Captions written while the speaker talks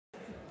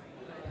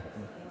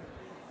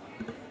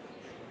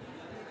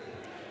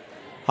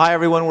Hi,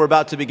 everyone. We're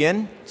about to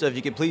begin, so if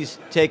you could please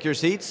take your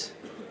seats.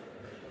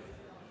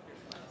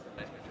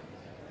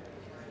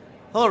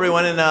 Hello,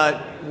 everyone,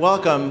 and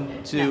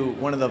welcome to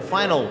one of the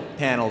final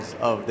panels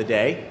of the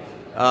day.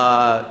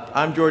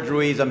 I'm George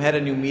Ruiz. I'm head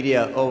of new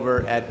media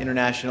over at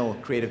International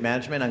Creative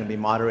Management. I'm going to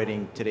be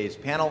moderating today's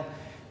panel.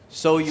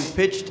 So you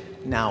pitched,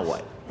 now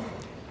what?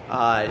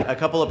 A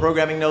couple of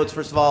programming notes.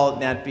 First of all,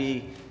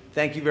 NatB,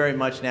 thank you very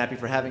much, NatB,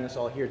 for having us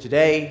all here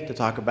today to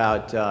talk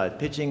about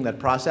pitching, that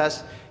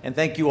process. And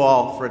thank you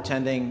all for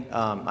attending.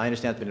 I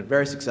understand it's been a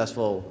very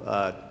successful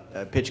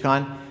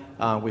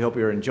PitchCon. We hope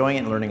you're enjoying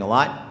it and learning a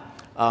lot.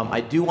 I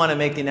do want to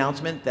make the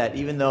announcement that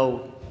even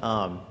though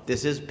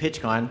this is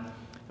PitchCon,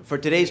 for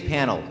today's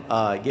panel,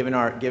 given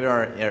our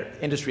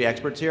industry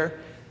experts here,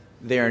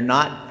 they're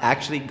not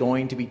actually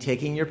going to be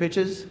taking your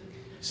pitches.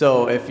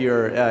 So if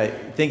you're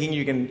thinking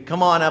you can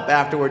come on up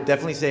afterward,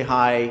 definitely say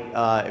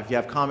hi. If you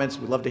have comments,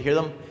 we'd love to hear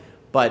them.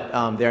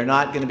 But they're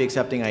not going to be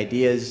accepting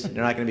ideas.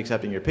 They're not going to be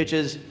accepting your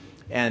pitches.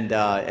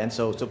 And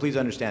so please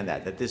understand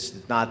that this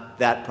is not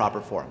that proper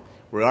forum.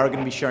 We are going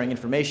to be sharing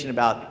information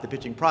about the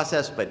pitching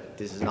process, but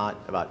this is not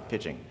about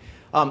pitching.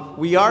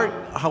 We are,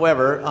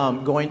 however,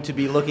 going to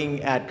be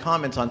looking at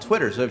comments on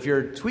Twitter. So if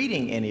you're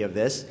tweeting any of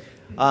this,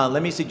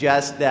 let me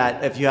suggest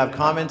that if you have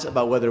comments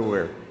about whether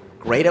we're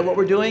great at what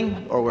we're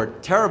doing or we're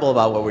terrible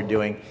about what we're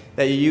doing,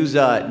 that you use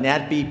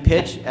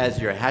NatBPitch as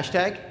your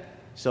hashtag.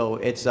 So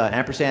it's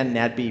ampersand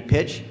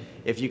NatBPitch.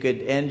 If you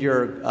could end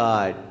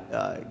your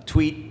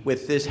tweet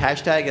with this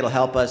hashtag, it'll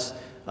help us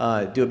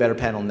do a better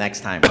panel next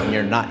time when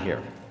you're not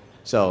here.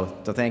 So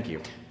thank you.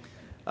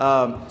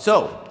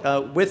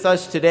 With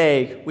us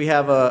today, we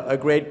have a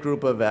great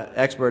group of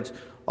experts,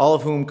 all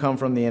of whom come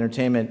from the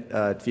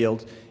entertainment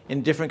field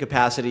in different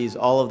capacities.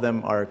 All of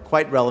them are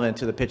quite relevant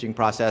to the pitching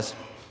process.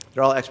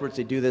 They're all experts.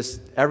 They do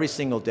this every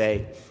single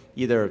day,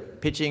 either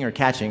pitching or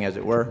catching, as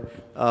it were,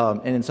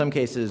 and in some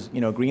cases,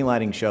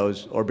 greenlighting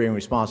shows or being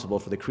responsible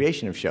for the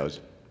creation of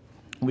shows.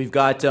 We've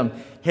got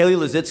Hayley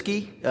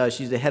Lozitsky.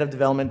 She's the head of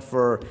development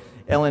for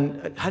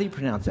Ellen. How do you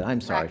pronounce it?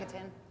 I'm sorry.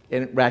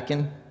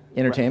 Rakieten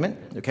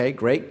Entertainment. Okay,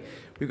 great.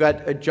 We've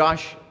got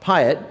Josh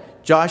Pyatt.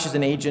 Josh is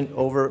an agent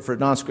over for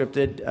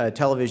non-scripted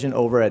television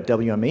over at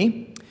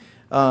WME.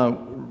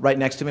 Right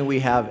next to me, we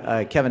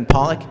have Kevin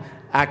Pollak,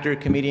 actor,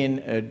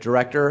 comedian,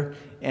 director,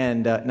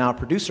 and now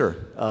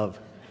producer of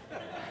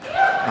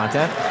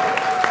content.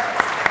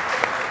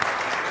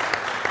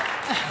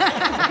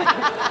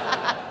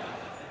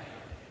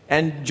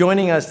 And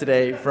joining us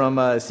today from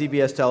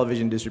CBS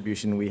Television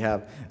Distribution, we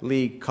have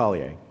Leigh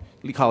Collier.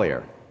 Leigh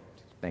Collier.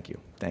 Thank you.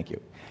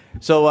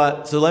 So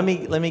let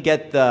me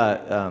get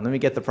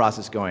the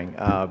process going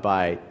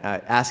by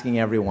asking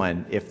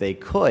everyone if they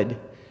could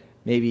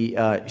maybe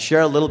share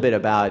a little bit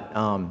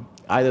about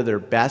either their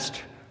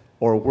best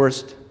or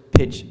worst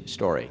pitch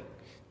story.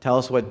 Tell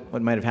us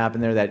what might have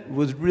happened there that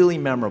was really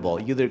memorable,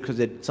 either because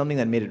it's something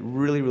that made it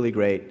really, really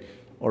great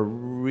or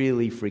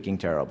really freaking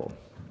terrible.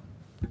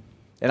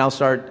 And I'll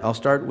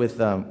start with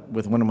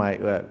one of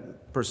my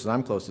persons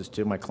I'm closest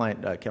to, my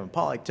client Kevin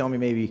Pollak. Tell me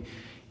maybe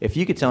if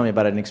you could tell me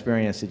about an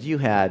experience that you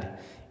had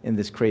in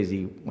this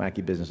crazy,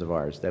 wacky business of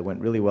ours that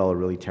went really well or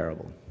really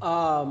terrible.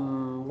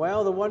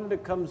 Well, the one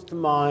that comes to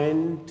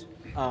mind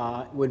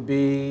would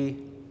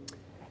be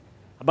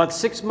about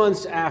 6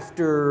 months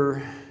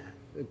after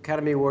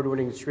Academy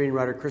Award-winning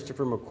screenwriter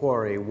Christopher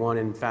McQuarrie won,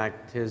 in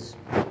fact, his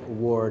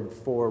award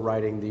for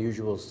writing The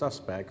Usual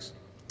Suspects.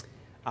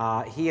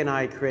 He and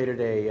I created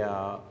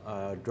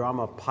a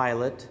drama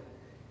pilot,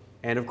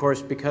 and of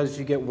course, because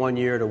you get 1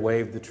 year to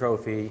wave the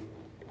trophy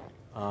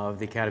of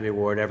the Academy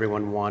Award,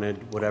 everyone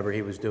wanted whatever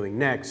he was doing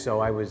next, so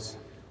I was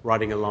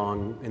riding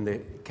along in the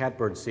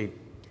catbird seat.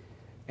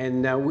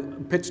 And we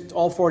pitched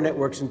all 4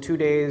 networks in 2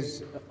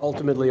 days.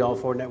 Ultimately, all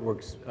 4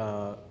 networks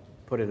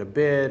put in a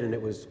bid, and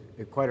it was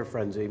quite a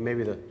frenzy,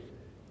 maybe the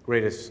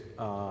greatest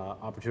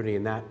opportunity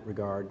in that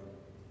regard.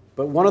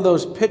 But one of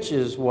those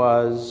pitches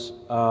was,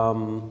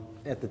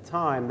 at the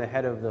time, the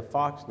head of the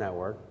Fox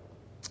network,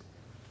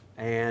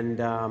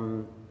 and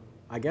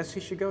I guess he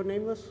should go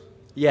nameless?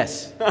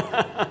 Yes.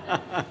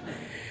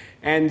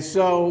 And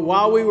so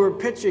while we were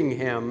pitching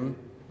him,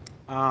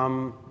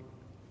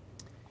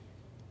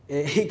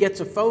 he gets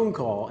a phone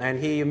call, and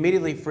he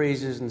immediately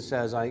freezes and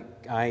says, I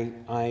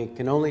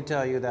can only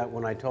tell you that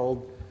when I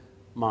told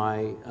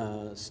my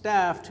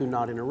staff to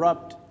not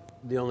interrupt,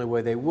 the only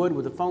way they would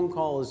with a phone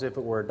call is if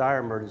it were a dire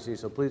emergency,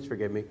 so please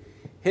forgive me.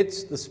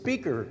 Hits the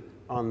speaker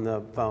on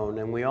the phone,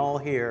 and we all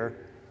hear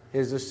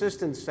his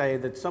assistants say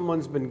that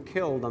someone's been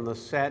killed on the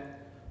set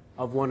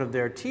of one of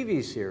their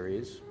TV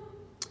series,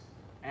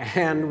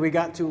 and we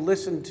got to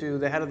listen to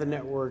the head of the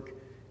network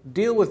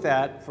deal with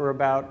that for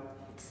about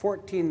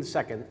 14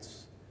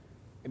 seconds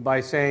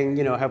by saying,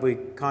 have we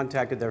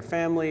contacted their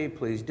family?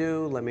 Please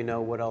do. Let me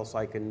know what else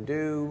I can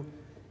do.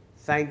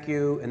 Thank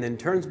you. And then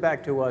turns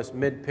back to us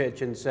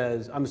mid-pitch and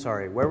says, I'm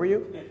sorry, where were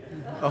you?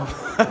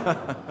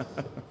 Oh.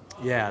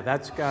 Yeah,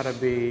 that's got to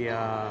be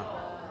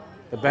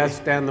the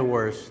best and the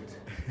worst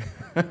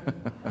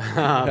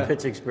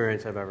pitch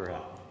experience I've ever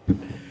had.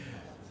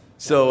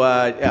 So,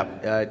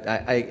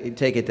 I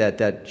take it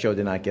that show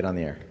did not get on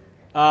the air.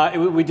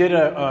 We did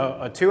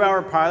a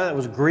 2-hour pilot that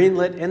was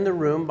greenlit in the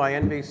room by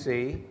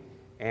NBC,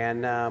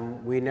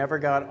 and we never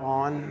got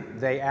on.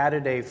 They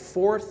added a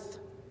 4th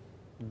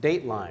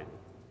Dateline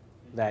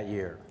that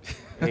year.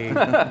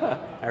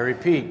 I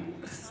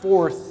repeat,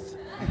 4th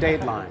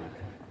Dateline.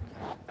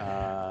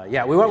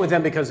 We went with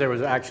them because there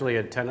was actually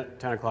a 10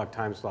 o'clock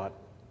time slot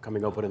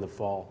coming open in the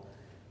fall.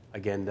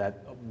 Again,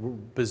 that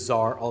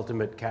bizarre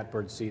ultimate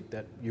catbird seat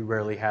that you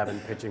rarely have in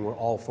pitching, where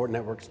all 4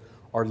 networks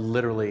are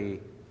literally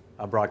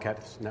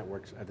broadcast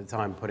networks at the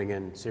time putting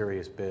in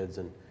serious bids,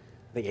 and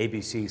I think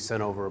ABC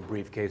sent over a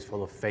briefcase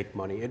full of fake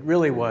money. It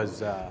really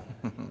was an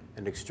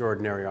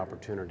extraordinary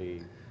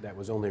opportunity that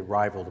was only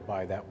rivaled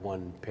by that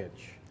one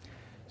pitch.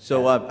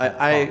 So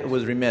I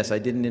was remiss. I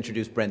didn't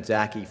introduce Brent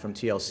Zacky from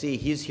TLC.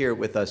 He's here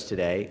with us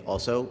today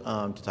also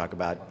to talk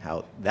about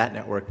how that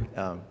network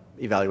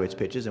evaluates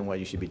pitches and what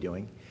you should be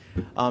doing.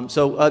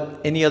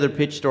 Any other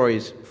pitch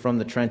stories from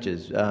the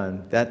trenches?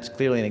 That's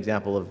clearly an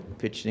example of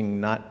pitching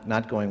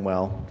not going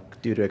well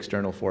due to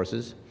external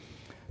forces.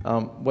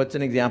 What's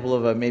an example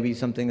of maybe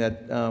something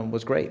that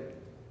was great?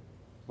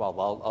 Well,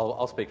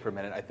 I'll speak for a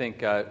minute. I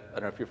think, I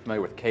don't know if you're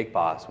familiar with Cake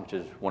Boss, which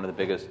is one of the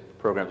biggest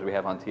programs we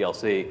have on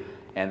TLC.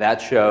 And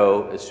that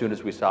show, as soon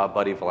as we saw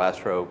Buddy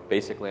Valastro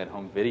basically on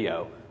home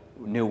video,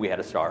 we knew we had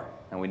a star.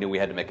 And we knew we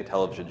had to make a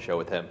television show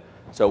with him.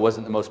 So it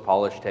wasn't the most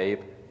polished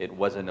tape. It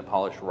wasn't a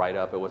polished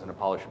write-up. It wasn't a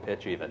polished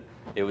pitch even.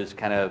 It was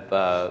kind of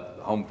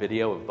home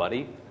video of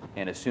Buddy.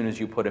 And as soon as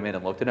you put him in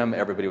and looked at him,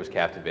 everybody was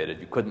captivated.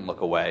 You couldn't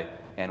look away.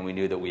 And we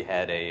knew that we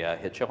had a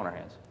hit show on our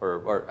hands.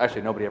 Or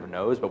actually, nobody ever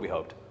knows, but we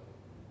hoped.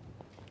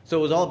 So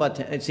it was all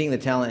about seeing the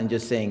talent and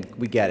just saying,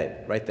 we get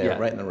it, right there,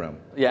 right in the room.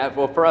 Yeah,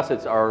 well, for us,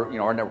 it's our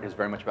network is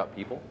very much about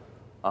people.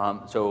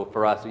 So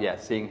for us,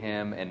 seeing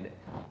him and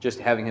just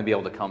having him be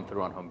able to come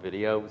through on home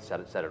video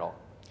said it all.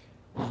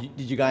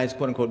 Did you guys,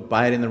 quote unquote,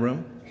 buy it in the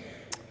room?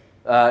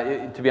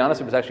 To be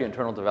honest, it was actually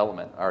internal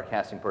development. Our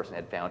casting person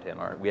had found him.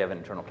 We have an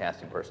internal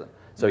casting person.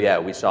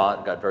 So we saw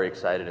it, got very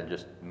excited, and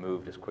just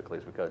moved as quickly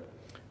as we could.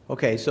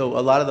 Okay, so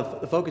a lot of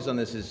the focus on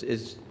this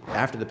is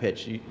after the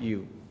pitch.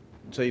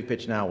 So you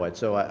pitch now what?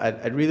 So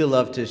I'd really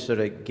love to sort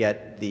of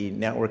get the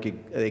network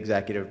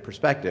executive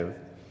perspective,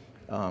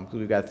 because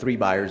we've got 3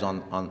 buyers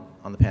on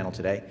the panel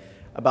today,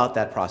 about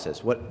that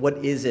process. What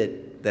is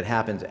it that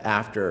happens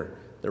after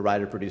the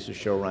writer, producers,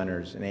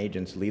 showrunners, and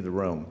agents leave the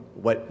room?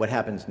 What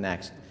happens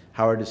next?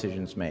 How are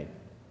decisions made?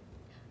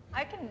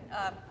 I can,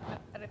 I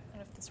don't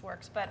know if this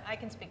works, but I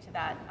can speak to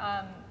that.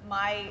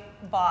 My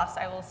boss,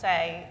 I will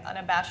say,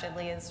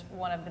 unabashedly, is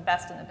one of the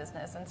best in the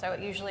business, and so it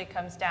usually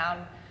comes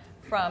down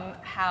from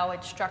how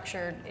it's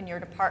structured in your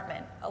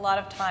department. A lot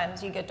of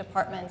times you get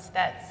departments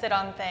that sit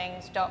on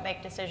things, don't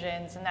make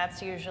decisions, and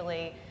that's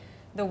usually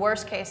the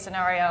worst case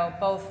scenario,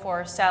 both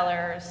for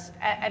sellers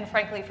and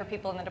frankly for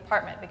people in the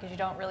department, because you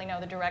don't really know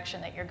the direction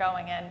that you're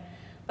going in.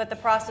 But the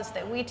process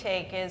that we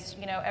take is,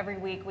 every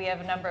week we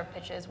have a number of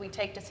pitches. We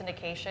take to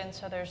syndication,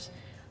 so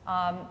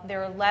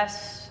there are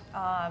less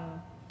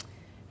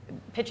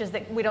pitches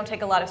that we don't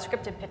take a lot of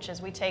scripted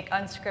pitches. We take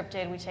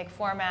unscripted, we take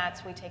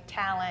formats, we take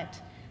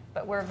talent,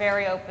 but we're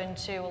very open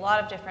to a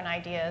lot of different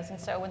ideas. And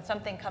so when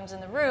something comes in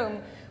the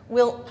room,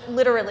 we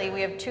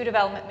have 2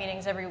 development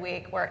meetings every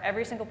week where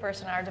every single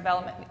person on our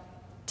development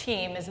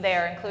team is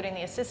there, including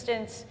the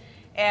assistants,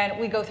 and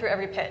we go through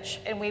every pitch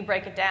and we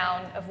break it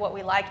down of what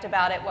we liked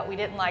about it, what we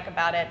didn't like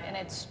about it, and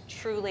it's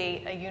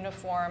truly a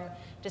uniform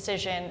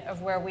decision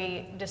of where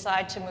we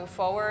decide to move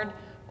forward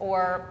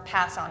or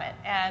pass on it.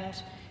 And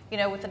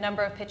with the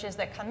number of pitches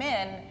that come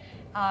in,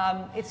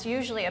 it's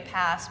usually a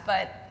pass,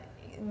 but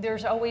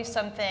there's always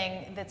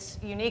something that's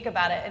unique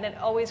about it, and it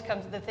always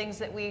comes, the things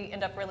that we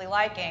end up really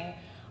liking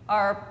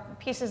are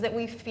pieces that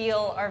we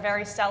feel are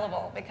very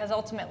sellable, because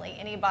ultimately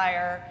any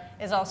buyer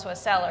is also a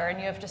seller, and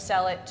you have to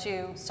sell it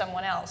to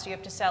someone else. You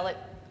have to sell it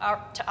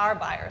to our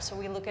buyers, so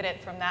we look at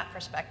it from that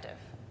perspective.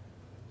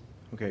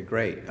 Okay,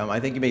 great. I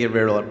think you make a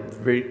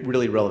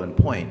really relevant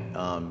point.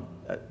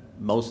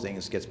 Most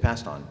things gets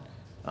passed on.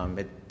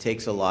 It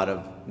takes a lot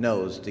of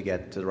no's to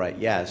get to the right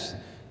yes.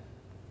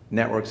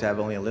 Networks have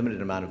only a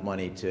limited amount of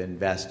money to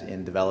invest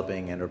in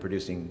developing and or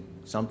producing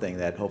something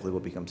that hopefully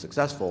will become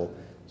successful.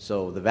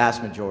 So the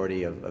vast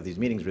majority of these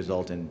meetings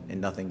result in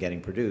nothing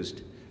getting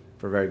produced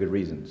for very good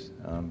reasons.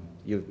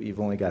 You've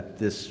only got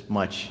this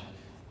much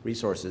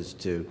resources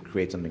to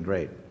create something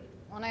great.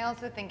 Well, and I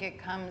also think it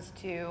comes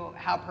to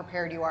how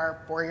prepared you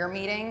are for your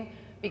meeting,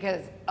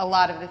 because a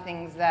lot of the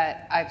things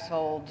that I've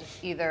sold,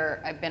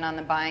 either I've been on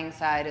the buying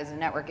side as a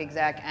network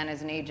exec and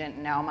as an agent,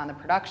 and now I'm on the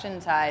production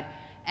side.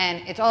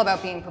 And it's all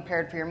about being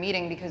prepared for your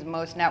meeting, because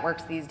most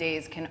networks these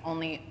days can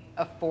only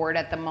afford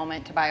at the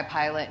moment to buy a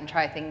pilot and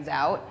try things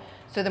out.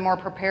 So the more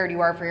prepared you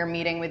are for your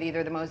meeting with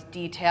either the most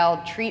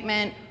detailed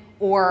treatment,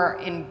 or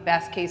in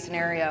best case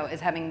scenario is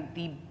having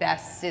the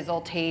best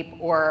sizzle tape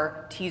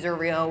or teaser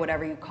reel,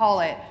 whatever you call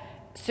it,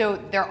 so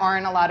there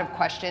aren't a lot of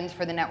questions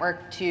for the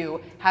network to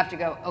have to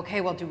go,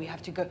 okay, well,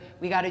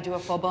 we got to do a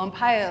full-blown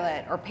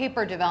pilot or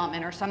paper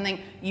development or something.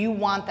 You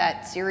want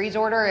that series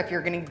order if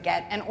you're going to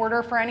get an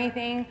order for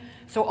anything.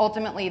 So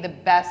ultimately, the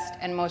best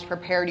and most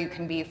prepared you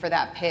can be for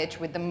that pitch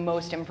with the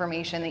most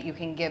information that you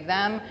can give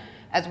them,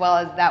 as well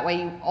as that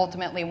way you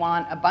ultimately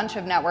want a bunch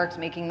of networks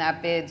making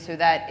that bid so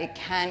that it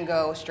can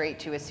go straight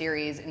to a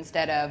series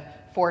instead of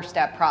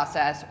 4-step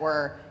process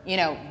or,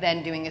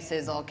 then doing a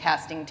sizzle,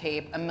 casting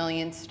tape, a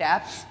million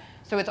steps.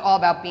 So it's all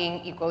about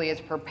being equally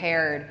as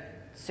prepared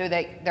so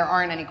that there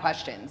aren't any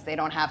questions. They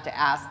don't have to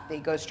ask, they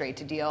go straight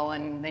to deal,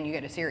 and then you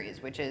get a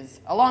series, which is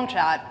a long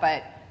shot,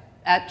 but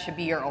that should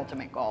be your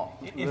ultimate goal.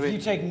 If you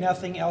take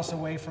nothing else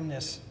away from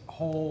this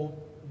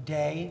whole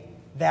day,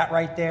 that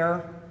right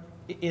there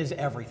is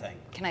everything.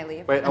 Can I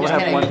leave? Wait, I want to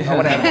add one.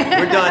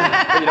 We're done.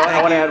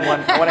 I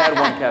want to add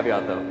one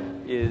caveat though.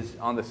 Is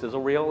on the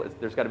sizzle reel,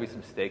 there's got to be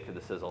some steak to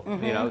the sizzle.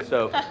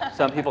 So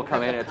some people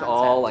come in, it's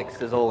all like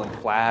sizzle and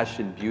flash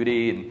and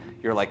beauty, and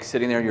you're like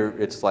sitting there,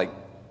 it's like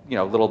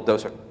a little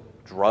dose of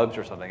drugs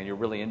or something, and you're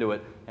really into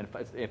it, and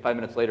 5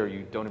 minutes later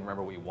you don't even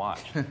remember what you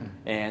watched.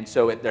 And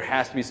so there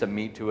has to be some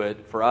meat to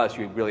it. For us,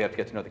 you really have to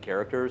get to know the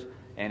characters,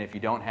 and if you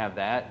don't have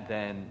that,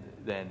 then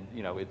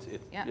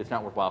it's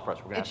not worthwhile for us.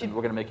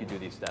 We're gonna make you do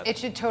these steps. It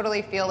should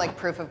totally feel like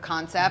proof of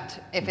concept.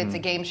 If it's a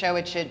game show,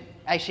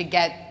 I should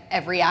get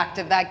every act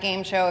of that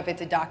game show. If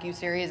it's a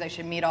docuseries, I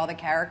should meet all the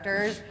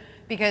characters,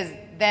 because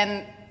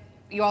then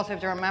you also have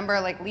to remember,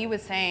 like Leigh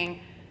was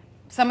saying,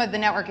 some of the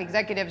network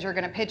executives you're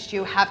going to pitch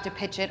to have to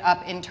pitch it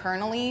up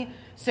internally.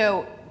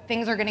 So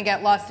things are going to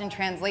get lost in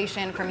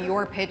translation from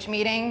your pitch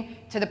meeting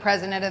to the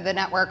president of the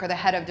network or the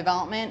head of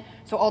development.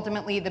 So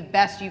ultimately, the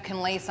best you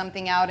can lay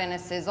something out in a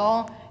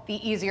sizzle, the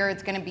easier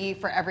it's going to be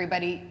for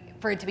everybody,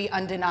 for it to be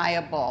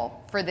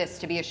undeniable, for this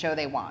to be a show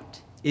they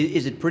want.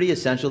 Is it pretty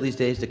essential these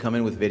days to come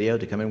in with video,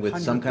 to come in with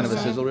some kind of a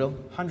sizzle reel?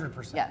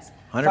 100%. Yes.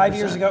 100%.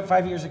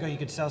 5 years ago, you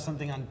could sell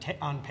something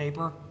on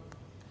paper.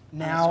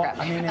 Now,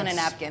 on a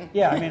napkin.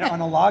 Yeah, on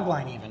a log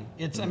line even.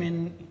 It's,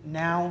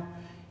 now,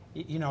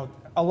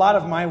 a lot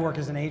of my work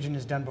as an agent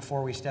is done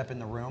before we step in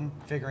the room,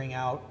 figuring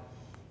out,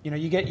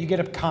 you get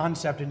a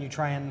concept and you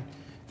try and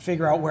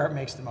figure out where it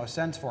makes the most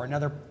sense for.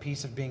 Another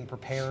piece of being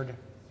prepared,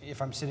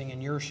 if I'm sitting in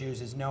your shoes,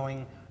 is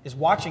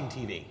watching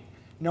TV,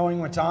 knowing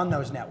what's on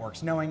those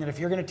networks, knowing that if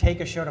you're going to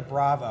take a show to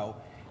Bravo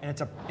and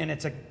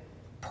it's a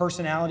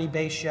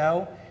personality-based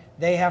show,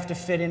 they have to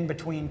fit in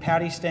between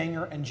Patty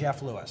Stanger and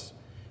Jeff Lewis.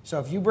 So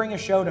if you bring a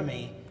show to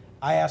me,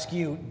 I ask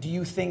you, do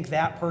you think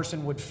that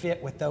person would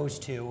fit with those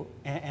two,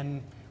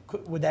 and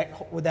would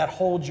that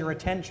hold your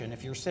attention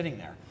if you're sitting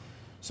there?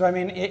 So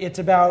it's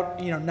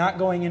about not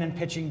going in and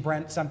pitching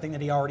Brent something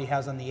that he already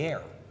has on the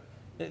air.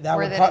 That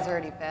has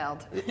already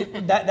failed.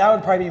 that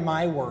would probably be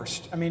my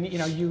worst.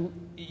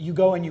 You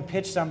go and you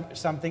pitch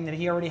something that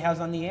he already has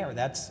on the air.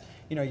 That's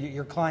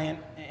your client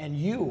and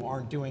you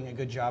aren't doing a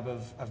good job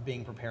of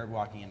being prepared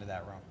walking into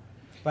that room.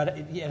 But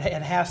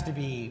it has to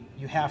be,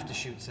 you have to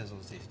shoot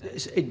sizzles these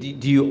days.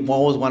 Do you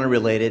always want to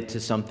relate it to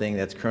something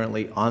that's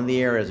currently on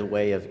the air as a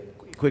way of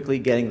quickly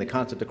getting the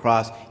concept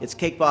across? It's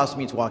Cake Boss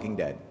meets Walking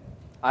Dead.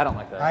 I don't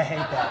like that. I hate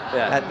that.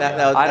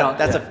 Yeah.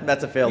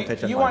 That's a failed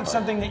pitch. You want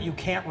something that you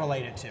can't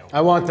relate it to.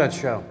 I want that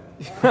show.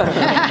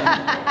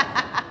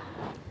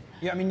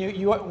 Yeah,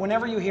 you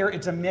whenever you hear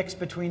it's a mix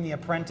between The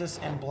Apprentice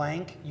and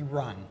blank, you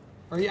run.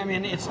 Or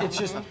it's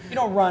just, you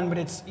don't run, but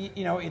it's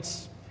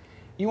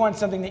you want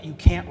something that you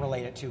can't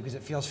relate it to because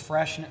it feels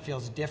fresh and it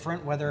feels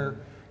different, whether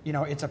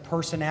it's a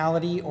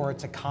personality or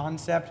it's a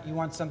concept. You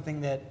want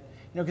something that,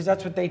 because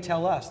that's what they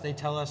tell us. They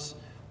tell us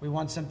we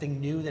want something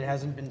new that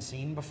hasn't been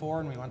seen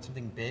before, and we want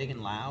something big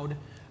and loud.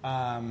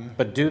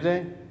 But do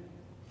they?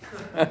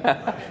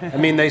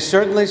 They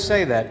certainly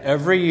say that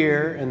every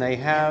year, and they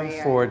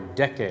have for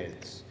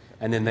decades.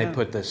 And then they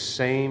put the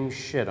same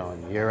shit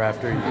on year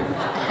after year.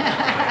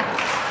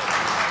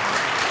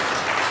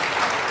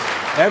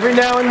 Every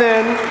now and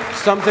then,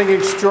 something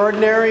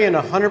extraordinary and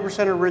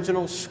 100%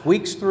 original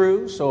squeaks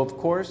through. So, of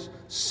course,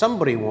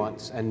 somebody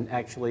wants and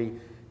actually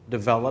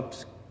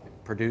develops,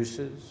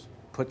 produces,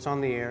 puts on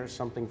the air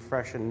something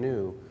fresh and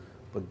new.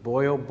 But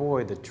boy, oh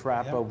boy, the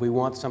trap of we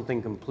want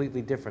something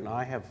completely different.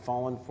 I have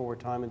fallen for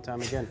time and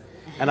time again.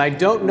 And I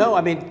don't know.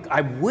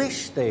 I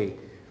wish they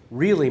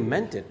really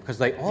meant it, because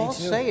they all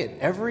say it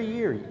every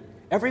year.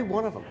 Every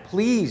one of them.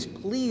 Please,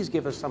 please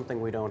give us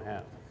something we don't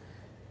have.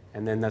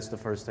 And then that's the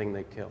first thing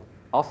they kill.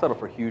 I'll settle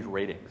for huge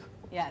ratings.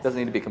 Yes. It doesn't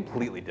need to be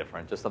completely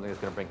different, just something that's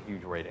going to bring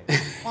huge ratings.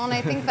 Well, and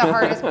I think the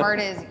hardest part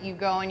is you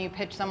go and you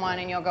pitch someone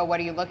and you'll go, what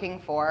are you looking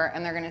for?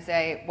 And they're going to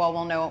say, well,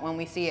 we'll know it when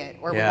we see it.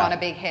 Or we want a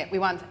big hit. We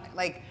want,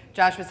 like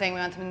Josh was saying, we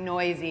want something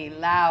noisy,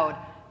 loud.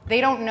 They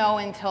don't know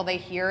until they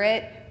hear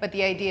it, but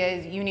the idea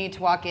is you need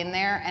to walk in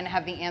there and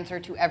have the answer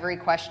to every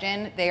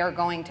question they are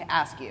going to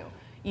ask you.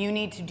 You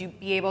need to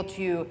be able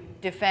to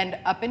defend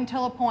up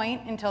until a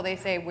point, until they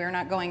say, we're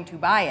not going to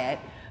buy it.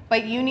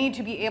 But you need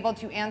to be able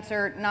to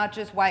answer not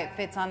just why it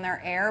fits on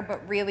their air,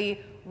 but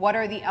really what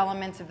are the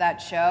elements of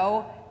that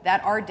show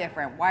that are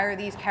different? Why are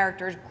these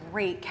characters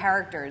great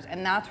characters?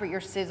 And that's what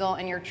your sizzle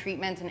and your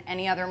treatments and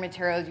any other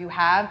materials you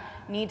have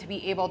need to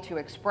be able to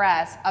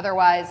express.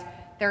 Otherwise,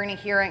 they're going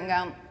to hear it and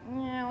go,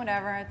 yeah,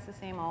 whatever, it's the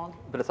same old.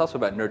 But it's also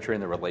about nurturing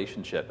the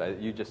relationship.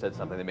 You just said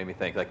something that made me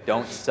think, like,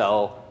 don't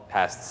sell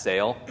past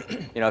sale.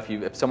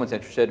 If someone's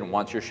interested and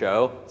wants your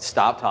show,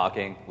 stop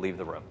talking, leave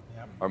the room,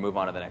 or move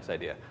on to the next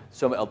idea.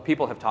 So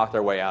people have talked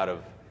their way out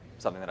of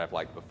something that I've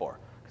liked before,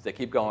 because they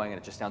keep going and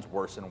it just sounds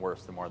worse and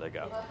worse the more they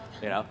go,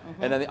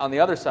 And then on the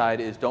other side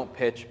is don't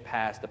pitch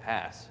past a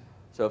pass.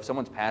 So if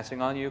someone's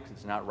passing on you because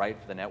it's not right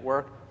for the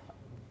network,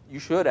 you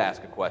should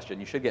ask a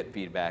question. You should get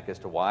feedback as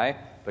to why,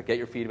 but get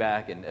your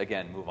feedback and,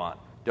 again, move on.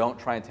 Don't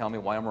try and tell me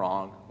why I'm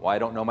wrong, why I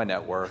don't know my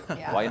network,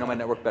 why you know my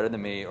network better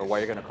than me, or why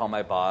you're going to call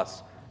my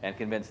boss and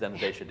convince them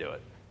that they should do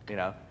it.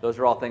 Those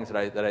are all things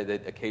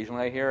that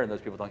occasionally I hear, and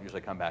those people don't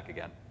usually come back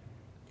again.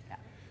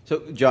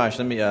 So, Josh,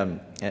 let me,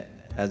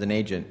 as an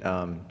agent,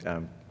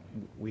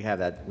 we have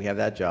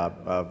that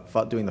job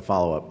of doing the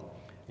follow-up.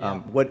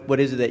 What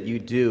is it that you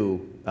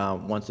do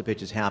once the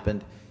pitch has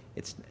happened?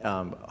 It's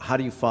how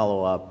do you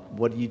follow up?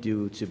 What do you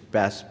do to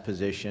best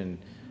position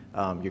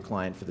your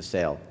client for the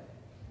sale?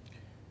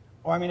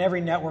 Well, I mean, every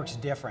network's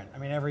different. I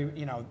mean,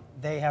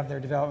 they have their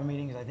development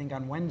meetings, I think,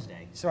 on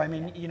Wednesday. So, I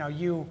mean,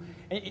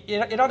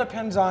 it all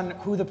depends on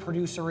who the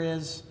producer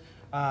is,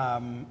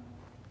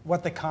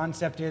 what the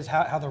concept is,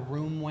 how the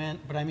room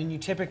went. But I mean, you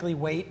typically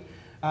wait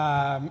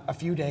a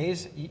few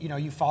days.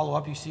 You follow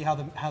up. You see how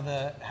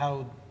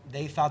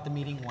they thought the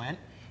meeting went.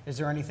 Is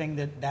there anything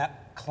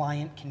that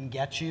client can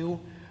get you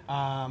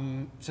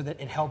so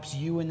that it helps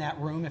you in that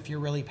room if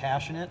you're really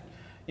passionate?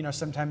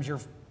 Sometimes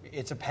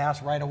it's a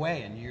pass right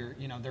away,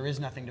 and there is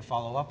nothing to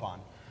follow up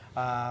on.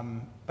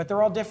 But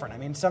they're all different. I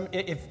mean,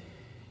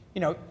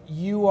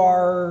 you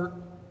are.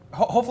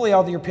 Hopefully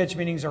all of your pitch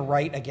meetings are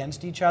right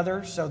against each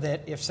other, so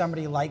that if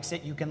somebody likes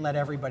it, you can let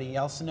everybody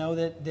else know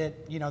that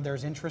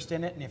there's interest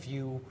in it, and if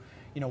you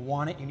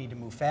want it, you need to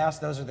move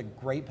fast. Those are the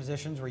great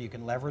positions where you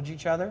can leverage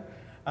each other.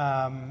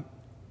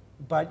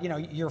 But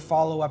your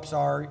follow-ups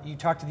are, you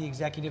talk to the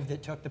executive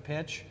that took the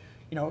pitch.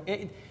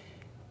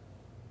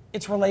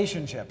 It's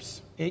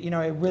relationships. It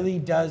really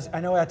does. I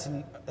know that's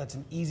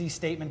an easy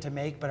statement to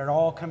make, but it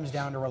all comes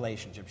down to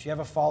relationships. You have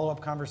a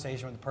follow-up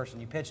conversation with the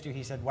person you pitched to.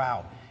 He said,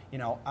 "Wow,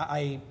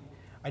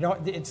 I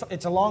don't.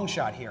 It's a long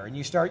shot here." And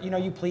you start.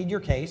 You plead your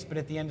case, but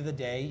at the end of the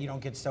day, you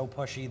don't get so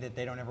pushy that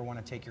they don't ever want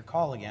to take your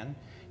call again.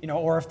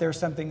 Or if there's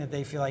something that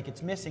they feel like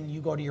it's missing, you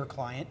go to your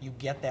client, you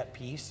get that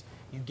piece,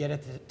 you get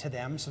it to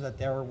them so that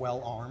they're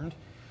well armed.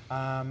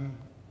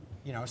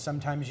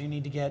 Sometimes you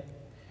need to get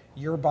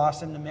your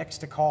boss in the mix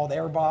to call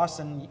their boss,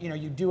 and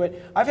you do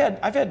it. I've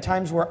had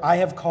times where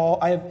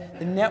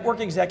the network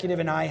executive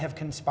and I have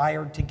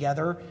conspired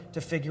together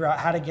to figure out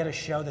how to get a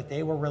show that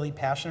they were really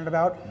passionate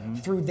about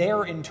through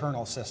their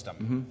internal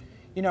system.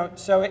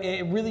 So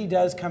it really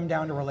does come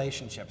down to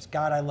relationships.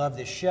 God, I love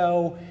this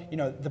show.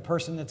 The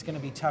person that's going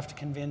to be tough to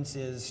convince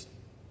is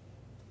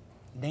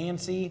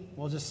Nancy,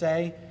 we'll just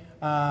say.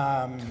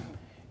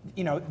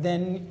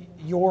 Then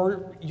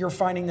you're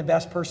finding the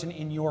best person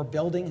in your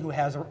building who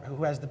has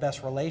the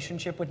best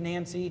relationship with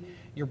Nancy.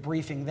 You're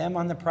briefing them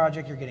on the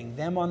project. You're getting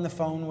them on the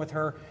phone with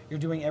her. You're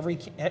doing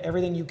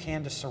everything you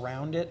can to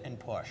surround it and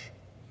push.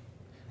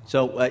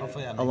 So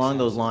along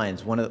those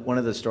lines, one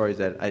of the stories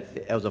that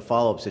it was a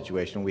follow-up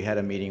situation. We had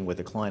a meeting with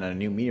a client on a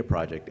new media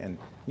project, and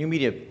new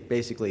media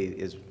basically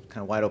is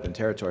kind of wide open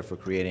territory for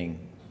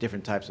creating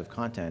different types of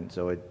content.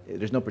 So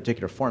there's no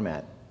particular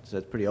format, so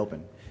it's pretty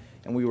open.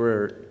 And we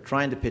were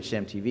trying to pitch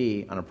to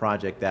MTV on a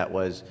project that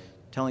was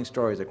telling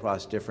stories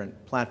across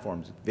different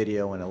platforms,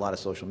 video and a lot of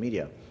social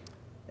media.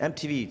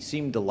 MTV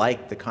seemed to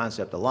like the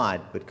concept a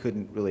lot, but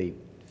couldn't really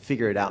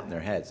figure it out in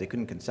their heads. They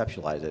couldn't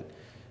conceptualize it.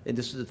 And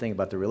this is the thing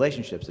about the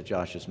relationships that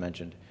Josh just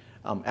mentioned.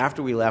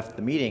 After we left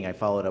the meeting, I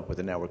followed up with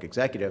the network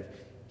executive.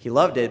 He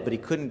loved it, but he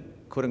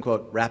couldn't, quote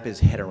unquote, wrap his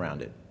head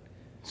around it.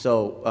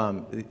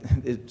 So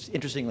it's,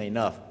 interestingly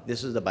enough,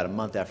 this is about a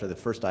month after the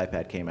first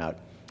iPad came out.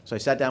 So I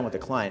sat down with the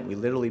client. We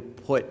literally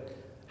put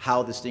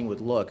how this thing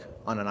would look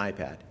on an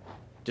iPad.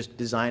 Just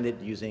designed it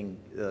using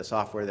the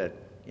software that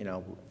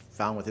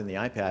found within the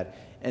iPad.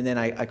 And then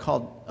I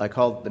called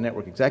the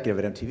network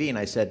executive at MTV and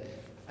I said,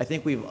 I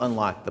think we've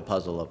unlocked the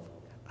puzzle of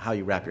how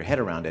you wrap your head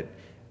around it.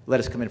 Let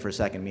us come in for a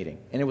second meeting.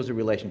 And it was a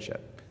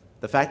relationship.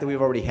 The fact that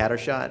we've already had our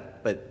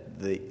shot, but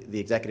the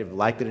executive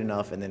liked it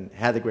enough and then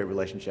had the great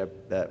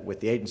relationship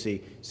with the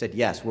agency, said,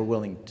 yes, we're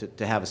willing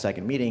to have a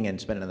second meeting and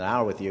spend another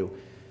hour with you.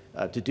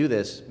 To do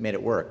this, made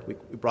it work. We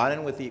brought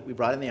in the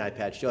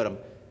iPad, showed them,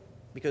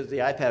 because the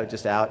iPad was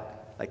just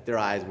out, like their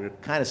eyes were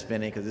kind of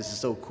spinning because this is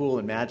so cool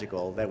and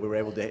magical that we were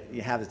able to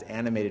have this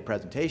animated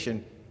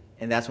presentation,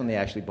 and that's when they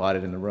actually bought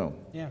it in the room.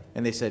 Yeah.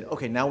 And they said,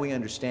 okay, now we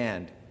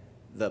understand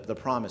the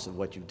promise of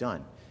what you've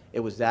done. It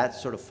was that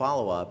sort of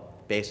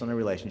follow-up based on a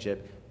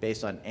relationship,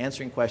 based on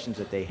answering questions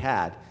that they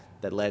had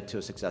that led to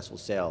a successful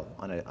sale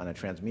on a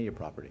transmedia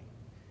property.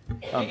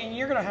 And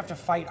you're going to have to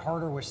fight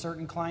harder with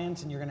certain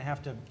clients, and you're going to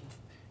have to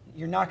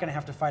you're not going to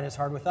have to fight as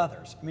hard with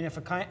others. I mean, if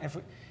a client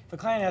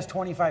has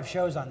 25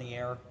 shows on the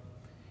air,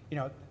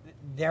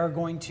 they're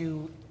going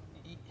to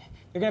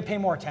pay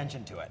more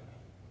attention to it.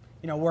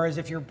 Whereas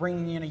if you're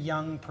bringing in a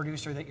young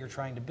producer that you're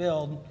trying to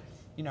build,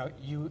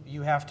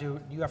 you have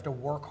to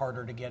work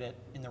harder to get it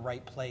in the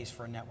right place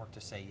for a network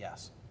to say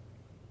yes.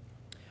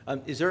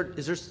 Is there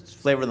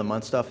flavor of the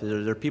month stuff?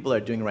 Is there people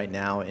that are doing right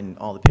now in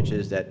all the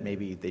pitches that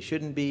maybe they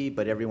shouldn't be,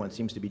 but everyone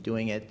seems to be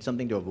doing it?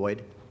 Something to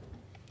avoid?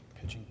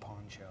 Pitching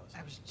pawn shows.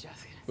 I was just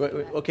going to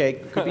say that. Okay,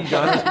 could be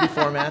genres, could be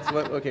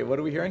formats. What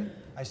are we hearing?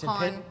 I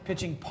said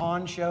pitching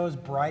pawn shows,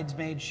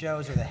 bridesmaid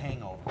shows, or The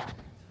Hangover.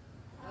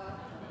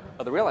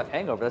 Oh, the real life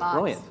hangover, that's Mops.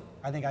 brilliant.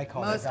 I think I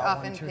called Most that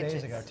often one 2 days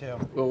pitches. ago,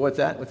 too. Well, what's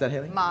that,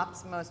 Hayley?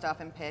 Mops, most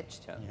often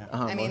pitched. Yeah.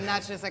 I mean,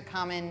 that's just a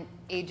common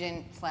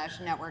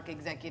agent/network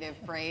executive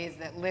phrase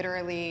that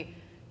literally,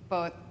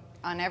 both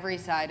on every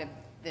side of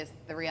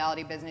the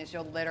reality business,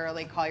 you'll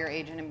literally call your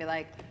agent and be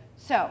like,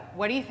 so,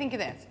 what do you think of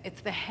this?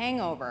 It's The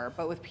Hangover,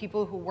 but with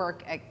people who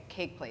work at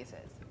cake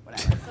places,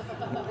 whatever.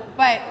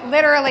 But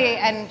literally,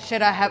 and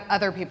should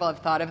other people have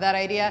thought of that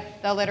idea,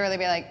 they'll literally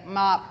be like,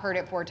 Mop, heard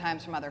it 4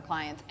 times from other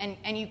clients.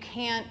 And you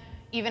can't,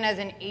 even as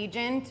an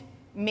agent,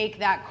 make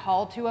that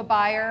call to a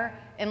buyer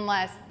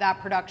unless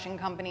that production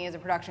company is a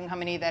production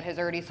company that has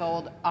already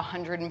sold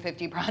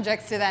 150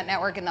 projects to that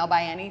network and they'll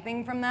buy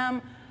anything from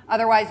them.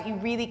 Otherwise, you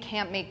really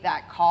can't make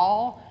that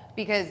call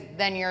because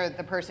then you're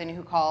the person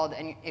who called,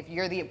 and if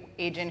you're the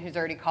agent who's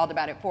already called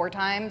about it 4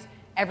 times,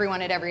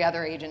 everyone at every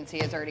other agency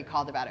has already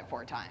called about it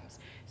 4 times.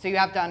 So you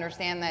have to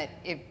understand that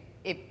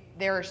if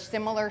there are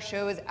similar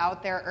shows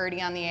out there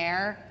already on the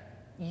air,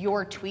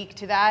 your tweak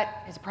to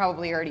that has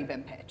probably already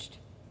been pitched.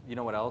 You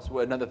know what else?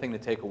 Well, another thing to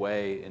take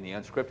away in the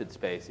unscripted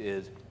space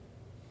is,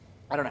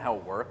 I don't know how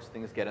it works.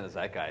 Things get in the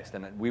zeitgeist,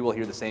 and we will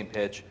hear the same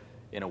pitch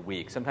in a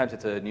week. Sometimes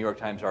it's a New York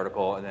Times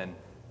article, and then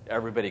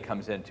everybody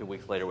comes in 2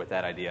 weeks later with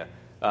that idea.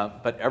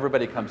 But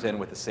everybody comes in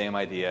with the same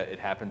idea. It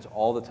happens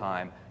all the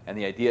time, and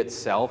the idea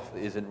itself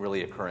isn't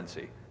really a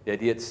currency. The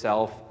idea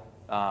itself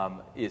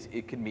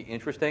it can be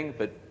interesting,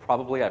 but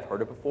probably I've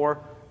heard it before.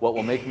 What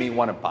will make me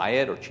want to buy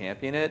it or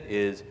champion it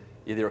is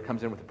either it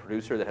comes in with a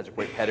producer that has a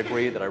great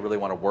pedigree that I really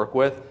want to work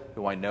with,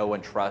 who I know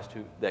and trust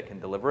that can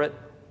deliver it,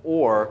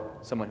 or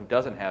someone who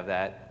doesn't have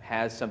that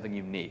has something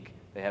unique.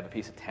 They have a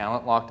piece of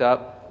talent locked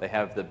up. They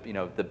have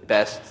the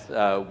best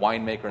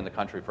winemaker in the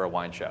country for a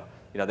wine show.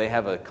 They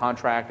have a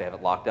contract, they have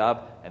it locked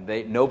up, and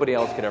nobody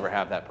else could ever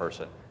have that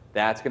person.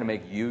 That's going to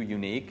make you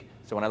unique.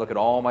 So when I look at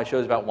all my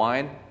shows about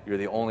wine, you're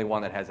the only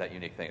one that has that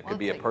unique thing. It could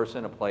be a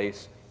person, a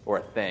place, or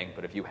a thing,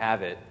 but if you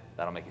have it,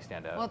 that'll make you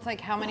stand out. Well, it's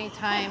like how many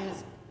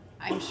times,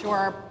 I'm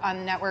sure on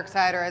the network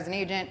side or as an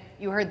agent,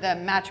 you heard the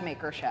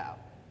Matchmaker show.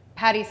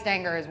 Patty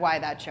Stanger is why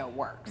that show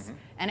works. Mm-hmm.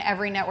 And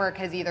every network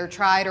has either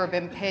tried or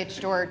been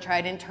pitched or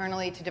tried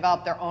internally to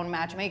develop their own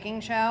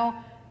matchmaking show.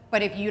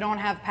 But if you don't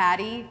have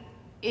Patty,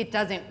 it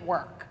doesn't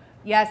work.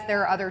 Yes,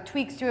 there are other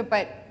tweaks to it,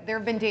 but there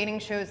have been dating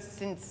shows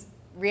since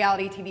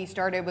reality TV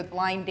started with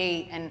Blind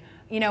Date and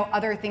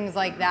other things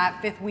like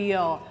that, Fifth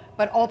Wheel.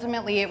 But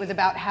ultimately, it was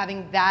about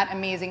having that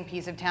amazing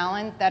piece of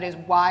talent. That is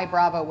why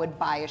Bravo would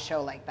buy a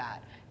show like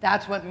that.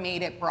 That's what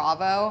made it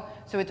Bravo.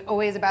 So it's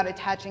always about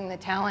attaching the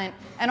talent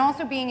and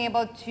also being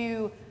able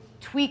to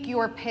tweak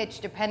your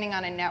pitch depending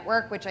on a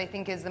network, which I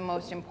think is the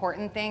most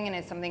important thing and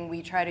is something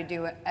we try to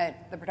do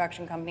at the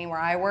production company where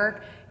I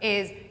work,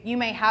 is you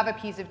may have a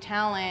piece of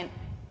talent,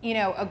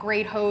 a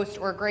great host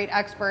or a great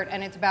expert,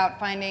 and it's about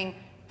finding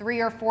 3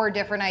 or 4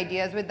 different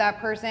ideas with that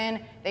person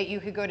that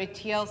you could go to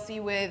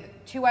TLC with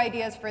 2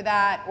 ideas for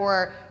that,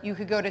 or you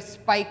could go to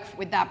Spike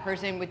with that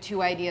person with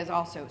 2 ideas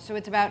also. So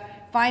it's about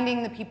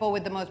finding the people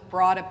with the most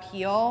broad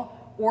appeal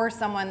or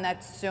someone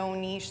that's so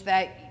niche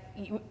that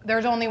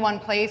there's only one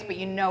place, but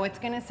it's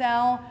going to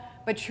sell.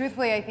 But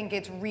truthfully, I think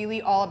it's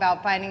really all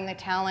about finding the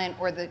talent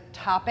or the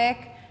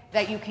topic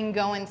that you can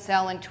go and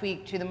sell and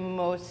tweak to the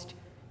most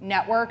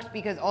networks,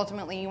 because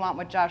ultimately you want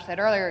what Josh said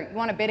earlier, you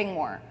want a bidding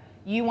war.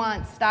 You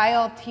want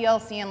Style,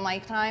 TLC, and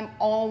Lifetime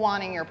all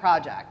wanting your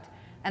project.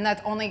 And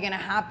that's only going to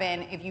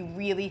happen if you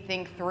really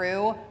think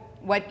through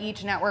what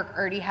each network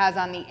already has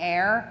on the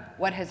air,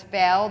 what has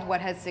failed,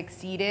 what has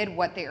succeeded,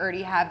 what they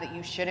already have that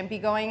you shouldn't be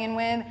going in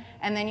with,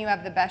 and then you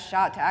have the best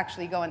shot to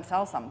actually go and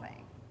sell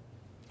something.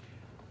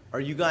 Are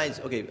you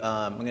guys, okay,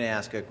 I'm going to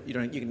ask, you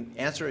can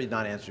answer or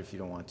not answer if you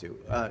don't want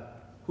to.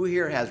 Who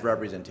here has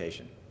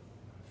representation?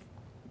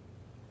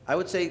 I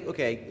would say,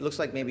 okay, it looks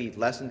like maybe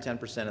less than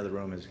 10% of the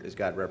room has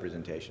got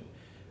representation.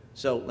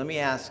 So let me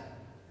ask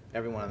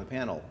everyone on the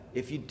panel,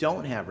 if you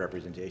don't have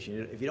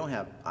representation, if you don't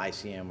have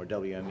ICM or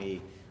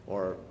WME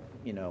or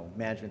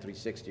Management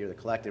 360 or the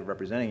collective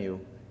representing you,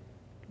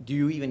 do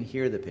you even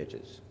hear the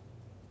pitches?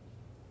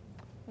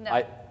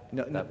 No.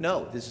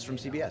 No, this is from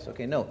CBS.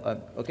 Okay,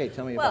 no. Okay,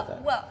 tell me about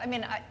that. Well, I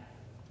mean,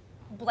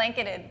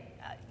 blanketed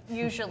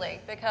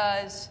usually,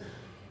 because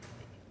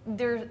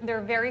there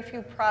are very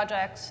few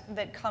projects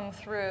that come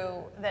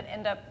through that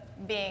end up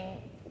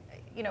being,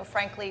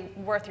 frankly,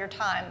 worth your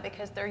time,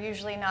 because they're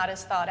usually not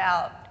as thought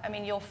out. I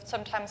mean, you'll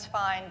sometimes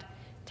find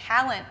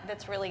talent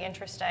that's really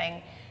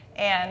interesting,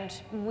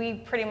 and we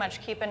pretty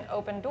much keep an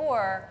open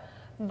door,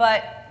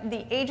 but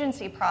the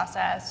agency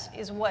process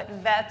is what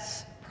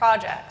vets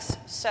projects.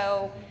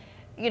 So,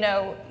 you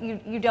know,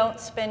 you don't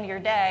spend your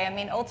day, I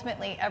mean,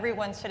 ultimately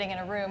everyone's sitting in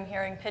a room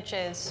hearing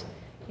pitches.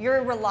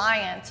 You're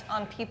reliant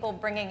on people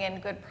bringing in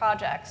good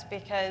projects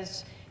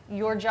because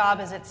your job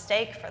is at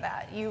stake for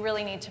that. You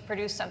really need to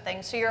produce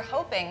something. So you're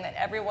hoping that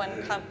everyone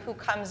who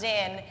comes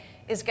in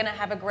is going to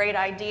have a great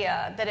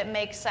idea, that it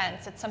makes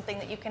sense. It's something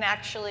that you can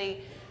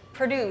actually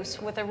produce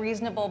with a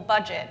reasonable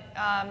budget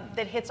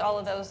that hits all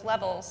of those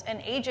levels.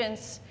 And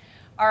agents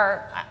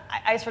are,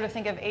 I sort of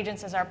think of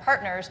agents as our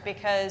partners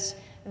because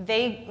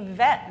they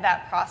vet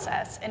that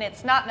process. And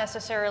it's not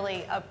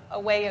necessarily a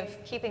way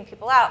of keeping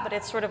people out, but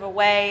it's sort of a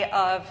way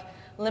of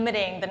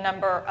limiting the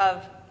number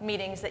of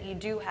meetings that you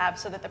do have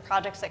so that the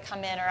projects that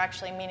come in are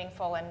actually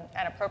meaningful and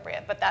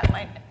appropriate. But that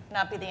might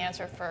not be the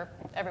answer for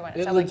everyone.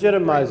 It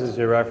legitimizes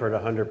your effort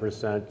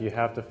 100%. You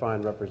have to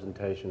find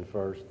representation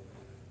first.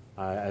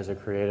 As a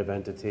creative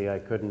entity, I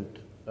couldn't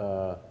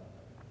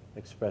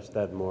express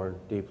that more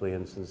deeply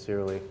and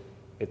sincerely.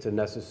 It's a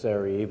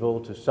necessary evil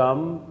to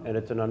some, and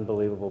it's an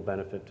unbelievable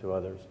benefit to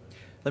others.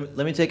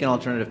 Let me take an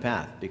alternative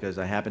path, because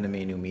I happen to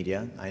be new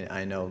media.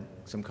 I know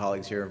some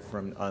colleagues here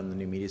on the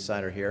new media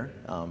side are here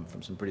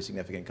from some pretty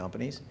significant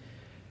companies.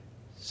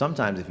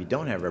 Sometimes if you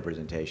don't have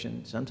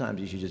representation,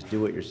 sometimes you should just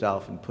do it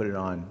yourself and put it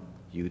on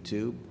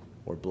YouTube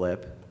or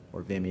Blip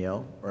or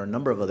Vimeo or a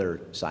number of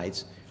other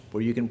sites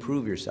where you can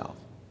prove yourself,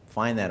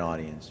 find that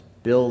audience,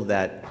 build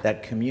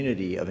that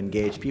community of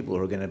engaged people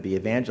who are going to be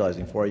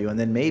evangelizing for you, and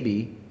then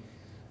maybe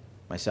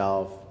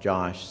myself,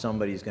 Josh,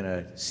 somebody's going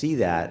to see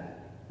that,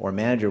 or a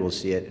manager will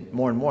see it.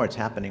 More and more, it's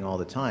happening all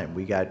the time.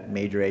 We got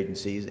major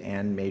agencies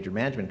and major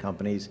management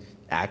companies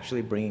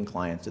actually bringing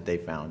clients that they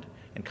found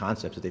and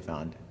concepts that they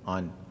found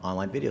on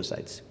online video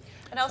sites.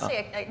 And I'll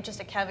say just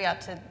a caveat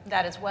to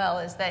that as well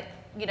is that,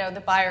 you know,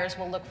 the buyers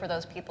will look for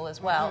those people as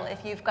well. Mm-hmm.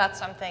 If you've got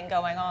something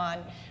going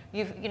on,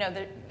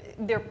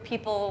 there are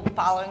people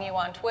following you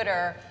on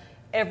Twitter.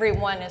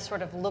 Everyone is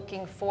sort of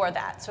looking for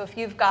that. So if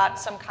you've got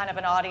some kind of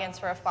an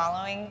audience or a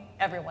following,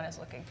 everyone is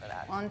looking for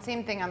that. Well, and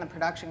same thing on the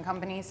production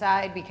company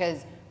side,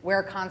 because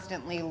we're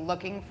constantly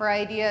looking for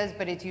ideas,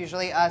 but it's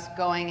usually us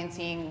going and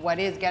seeing what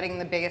is getting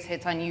the biggest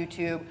hits on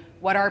YouTube,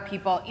 what are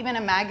people, even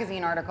a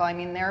magazine article. I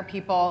mean, there are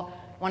people,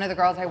 one of the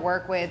girls I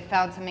work with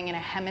found something in a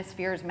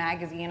Hemispheres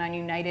magazine on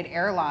United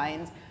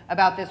Airlines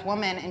about this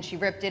woman, and she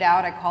ripped it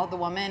out. I called the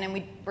woman,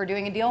 and we're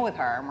doing a deal with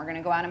her, and we're going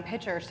to go out and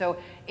pitch her. So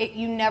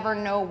you never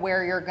know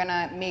where you're going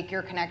to make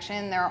your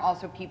connection. There are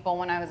also people,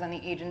 when I was on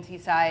the agency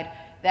side,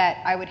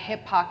 that I would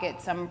hip pocket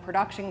some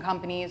production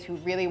companies who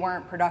really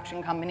weren't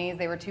production companies.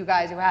 They were two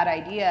guys who had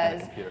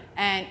ideas,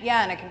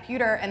 and a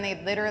computer, and they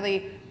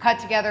literally cut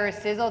together a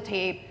sizzle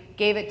tape,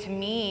 gave it to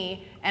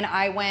me, and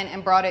I went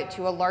and brought it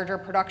to a larger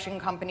production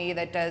company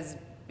that does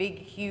big,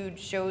 huge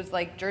shows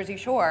like Jersey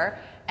Shore.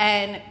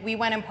 And we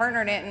went and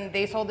partnered it, and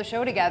they sold the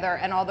show together.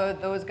 And although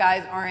those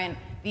guys aren't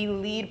the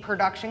lead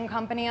production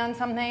company on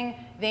something,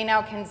 they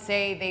now can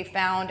say they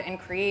found and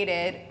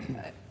created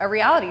a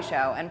reality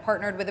show and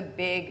partnered with a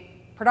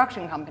big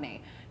production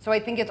company. So I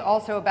think it's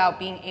also about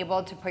being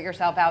able to put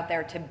yourself out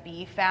there to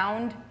be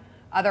found.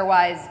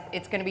 Otherwise,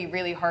 it's going to be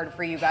really hard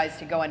for you guys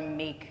to go and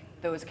make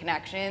those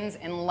connections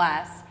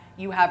unless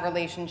you have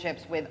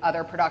relationships with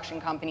other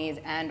production companies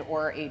and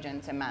or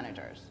agents and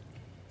managers.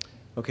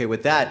 Okay,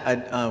 with that,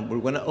 we're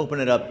going to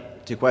open it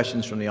up to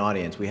questions from the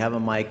audience. We have a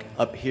mic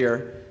up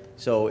here,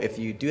 so if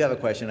you do have a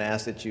question, I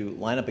ask that you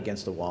line up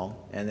against the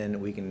wall, and then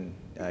we can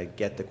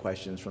get the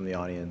questions from the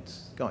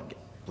audience. Go on,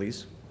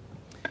 please.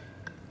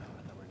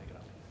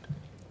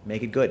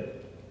 Make it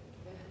good.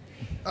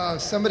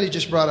 Somebody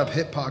just brought up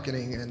hip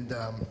pocketing, and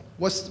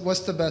what's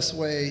the best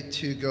way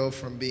to go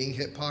from being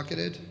hip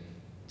pocketed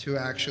to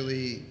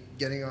actually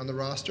getting on the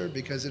roster?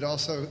 Because it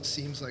also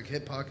seems like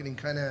hip pocketing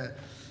kind of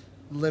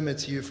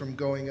limits you from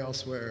going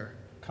elsewhere.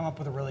 Come up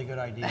with a really good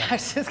idea. I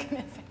was just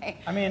going to say.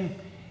 I mean,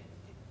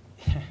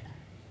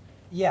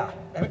 yeah,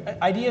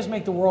 ideas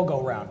make the world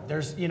go round.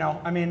 There's, you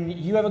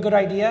have a good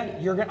idea,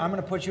 I'm going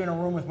to put you in a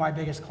room with my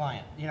biggest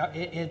client.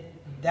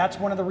 That's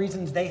one of the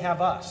reasons they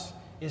have us,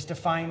 is to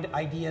find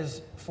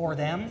ideas for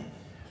them.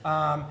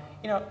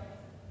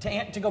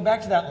 To go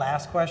back to that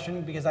last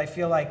question, because I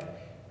feel like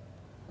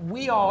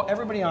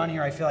everybody on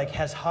here, I feel like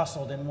has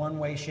hustled in one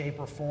way, shape,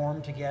 or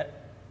form to get,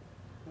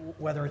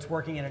 whether it's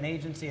working in an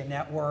agency, a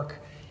network,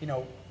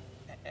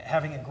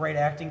 having a great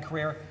acting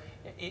career.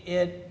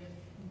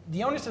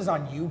 The onus is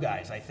on you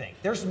guys, I think.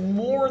 There's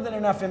more than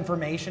enough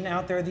information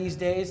out there these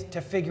days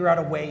to figure out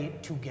a way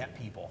to get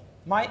people.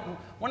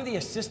 One of the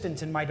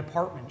assistants in my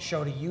department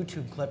showed a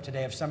YouTube clip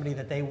today of somebody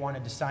that they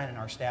wanted to sign in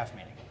our staff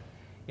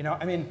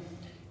meeting.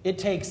 It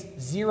takes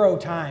zero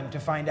time to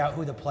find out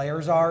who the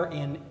players are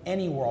in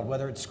any world,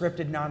 whether it's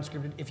scripted,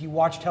 non-scripted. If you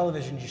watch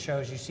television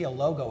shows, you see a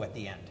logo at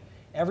the end.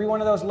 Every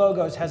one of those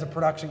logos has a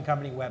production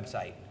company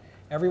website.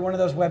 Every one of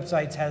those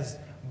websites has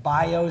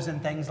bios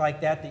and things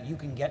like that you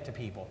can get to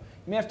people.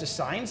 You may have to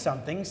sign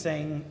something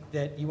saying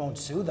that you won't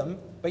sue them,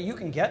 but you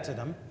can get to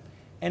them.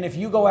 And if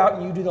you go out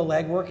and you do the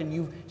legwork and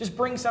you just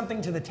bring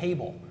something to the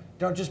table,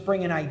 don't just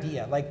bring an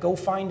idea. Like, go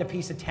find a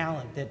piece of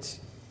talent that's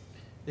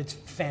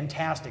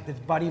fantastic, that's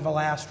Buddy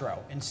Valastro,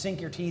 and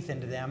sink your teeth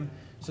into them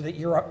so that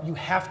you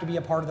have to be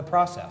a part of the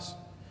process.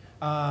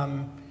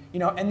 You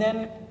know, and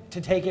then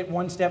to take it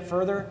one step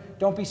further,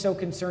 don't be so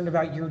concerned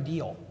about your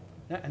deal.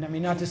 And I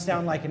mean, not to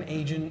sound like an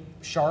agent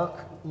shark,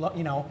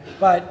 you know,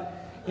 but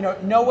you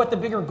know what the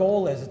bigger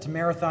goal is. It's a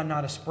marathon,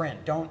 not a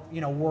sprint. Don't, you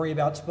know, worry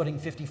about splitting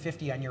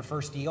 50-50 on your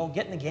first deal.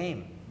 Get in the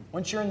game.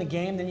 Once you're in the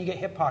game, then you get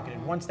hip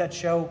pocketed. Once that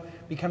show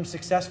becomes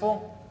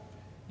successful,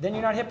 then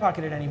you're not hip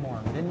pocketed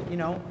anymore. Then, you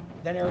know,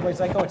 then everybody's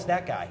like, oh, it's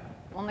that guy.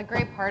 Well, and the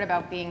great part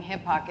about being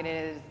hip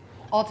pocketed is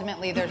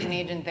ultimately there's an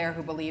agent there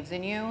who believes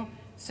in you.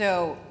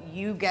 So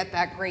you get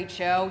that great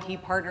show, he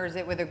partners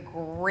it with a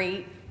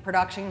great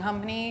production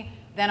company,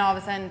 then all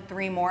of a sudden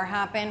 3 more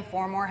happen,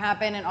 4 more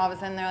happen, and all of a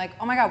sudden they're like,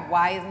 oh my God,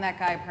 why isn't that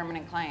guy a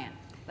permanent client?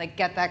 Like,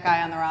 get that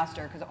guy on the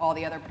roster because all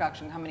the other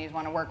production companies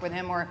want to work with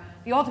him. Or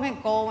the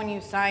ultimate goal when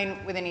you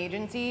sign with an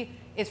agency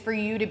is for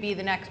you to be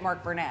the next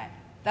Mark Burnett.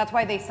 That's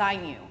why they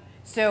sign you.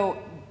 So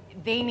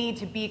they need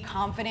to be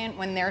confident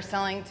when they're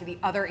selling to the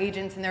other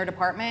agents in their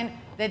department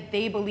that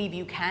they believe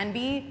you can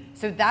be.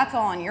 So that's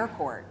all on your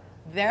court.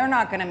 They're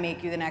not going to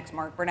make you the next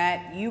Mark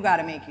Burnett. You got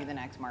to make you the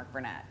next Mark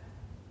Burnett.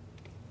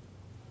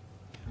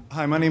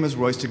 Hi, my name is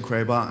Ruiz.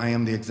 I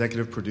am the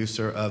executive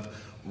producer of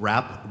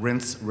Rap,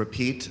 Rinse,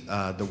 Repeat,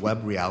 the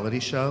web reality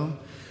show.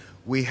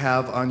 We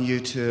have on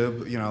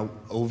YouTube, you know,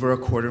 over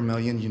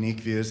 250,000 unique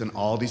views, and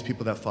all these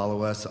people that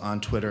follow us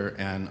on Twitter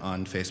and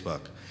on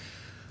Facebook.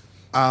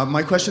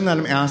 My question that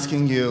I'm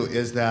asking you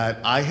is that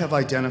I have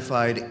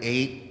identified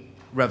 8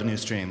 revenue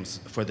streams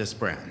for this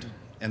brand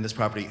and this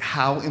property.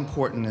 How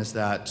important is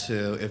that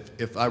to,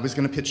 if I was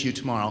going to pitch you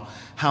tomorrow,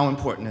 how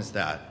important is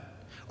that?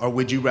 Or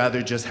would you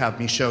rather just have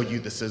me show you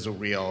the sizzle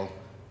reel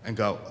and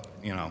go,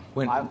 you know?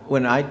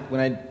 When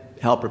I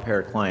help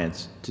prepare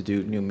clients to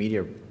do new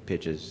media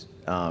pitches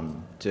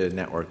to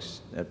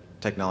networks,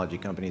 technology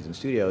companies, and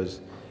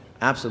studios,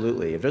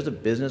 absolutely. If there's a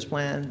business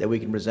plan that we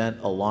can present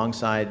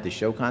alongside the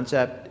show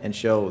concept and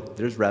show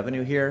there's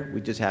revenue here,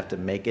 we just have to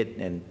make it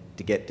and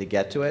to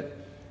get to it,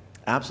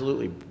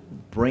 absolutely.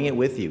 Bring it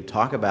with you.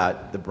 Talk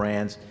about the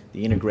brands,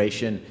 the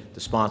integration, the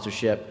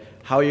sponsorship,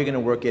 how are you going to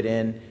work it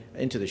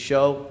into the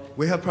show.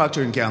 We have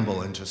Procter &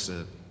 Gamble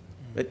interested.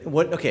 But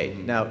okay,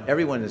 now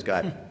everyone has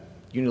got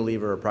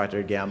Unilever or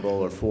Procter & Gamble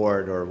or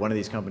Ford or one of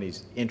these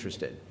companies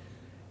interested.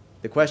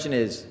 The question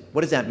is,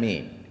 what does that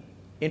mean?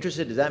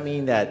 Interested, does that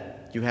mean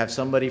that you have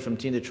somebody from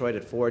Team Detroit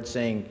at Ford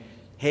saying,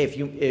 hey,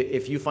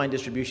 if you find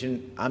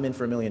distribution, I'm in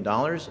for $1 million?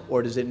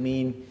 Or does it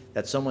mean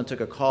that someone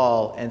took a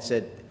call and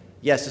said,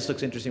 yes, this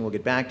looks interesting, we'll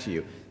get back to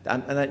you?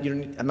 I'm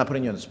not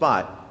putting you on the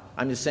spot.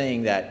 I'm just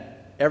saying that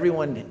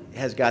everyone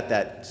has got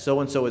that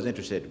so-and-so is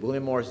interested,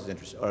 William Morris is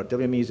interested, or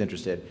WME is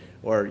interested,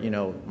 or, you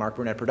know, Mark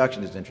Burnett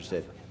Production is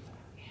interested.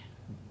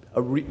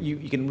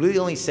 You can really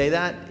only say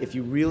that if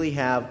you really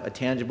have a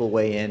tangible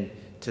way in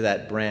to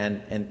that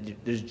brand and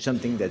there's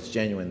something that's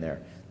genuine there.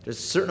 There's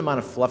a certain amount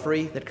of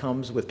fluffery that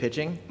comes with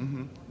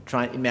pitching,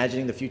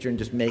 imagining the future and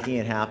just making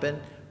it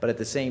happen, but at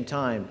the same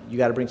time, you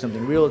got to bring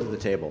something real to the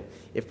table.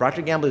 If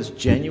Procter & Gamble is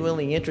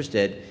genuinely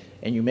interested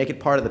and you make it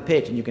part of the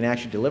pitch and you can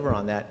actually deliver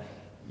on that,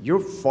 you're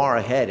far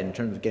ahead in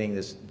terms of getting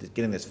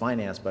this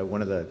financed by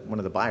one of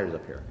the buyers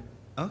up here.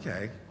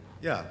 Okay,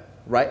 yeah.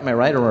 Right? Am I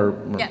right? Or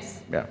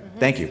Yes. Yeah.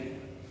 Thank you.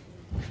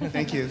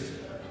 Thank you.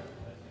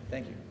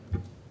 Thank you.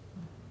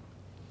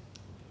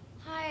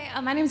 Hi,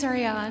 my name's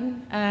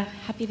Ariane.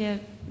 Happy to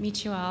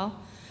meet you all.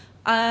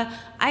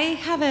 I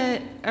have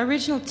an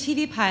original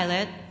TV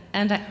pilot,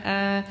 and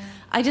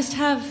I just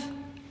have,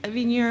 I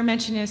mean, you're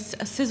mentioning a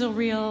sizzle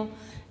reel,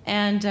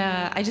 and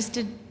I just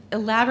did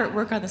elaborate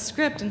work on the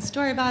script and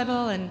story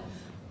Bible and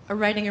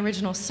writing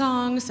original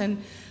songs.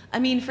 And I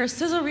mean, for a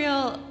sizzle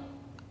reel,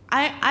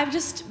 I've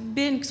just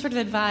been sort of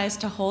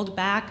advised to hold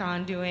back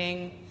on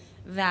doing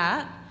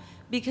that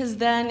because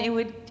then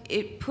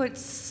it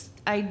puts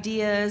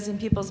ideas in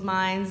people's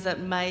minds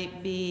that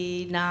might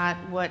be not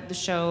what the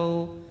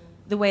show,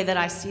 the way that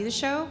I see the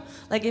show.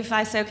 Like if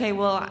I say, okay,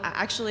 well,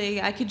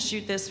 actually, I could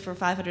shoot this for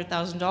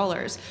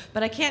 $500,000,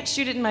 but I can't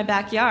shoot it in my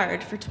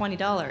backyard for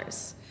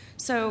 $20.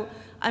 So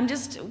I'm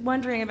just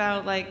wondering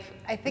about like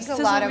I think a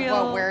lot of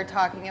what we're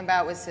talking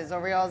about with sizzle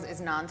reels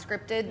is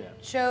non-scripted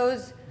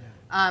shows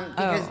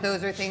because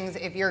those are things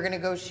if you're going to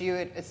go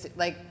shoot, it's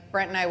like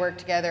Brent and I worked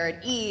together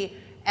at E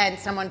and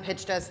someone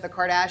pitched us the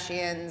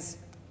Kardashians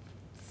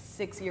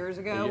 6 years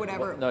ago,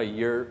 whatever. No, a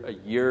year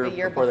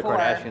before the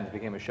Kardashians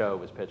became a show, it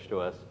was pitched to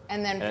us.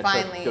 And then it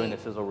finally took doing the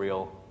sizzle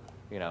reel,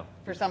 you know.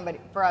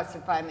 For us to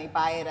finally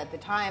buy it at the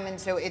time. And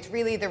so it's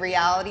really the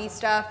reality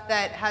stuff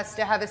that has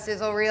to have a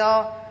sizzle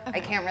reel. Okay. I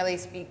can't really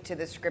speak to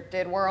the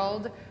scripted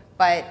world,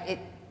 but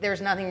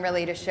there's nothing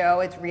really to show.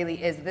 It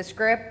really is the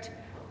script.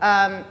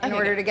 In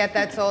order to get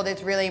that sold,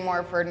 it's really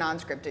more for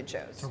non-scripted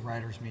shows. It's a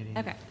writer's meeting.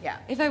 Okay. Yeah.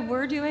 If I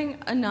were doing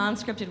a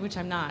non-scripted, which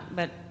I'm not,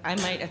 but I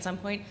might at some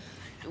point,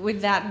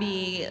 would that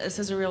be, a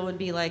sizzle reel would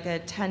be like a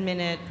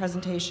 10-minute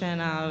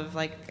presentation of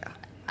like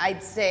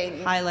I'd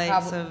say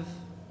highlights of.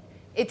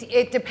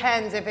 It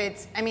depends if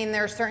it's, I mean,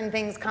 there are certain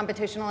things,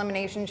 competition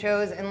elimination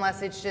shows,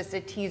 unless it's just a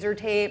teaser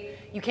tape,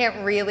 you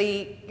can't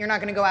really, you're not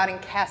going to go out and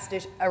cast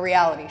a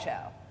reality show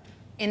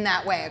in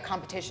that way, a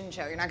competition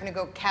show. You're not going to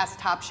go cast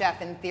Top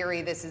Chef in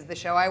theory, this is the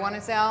show I want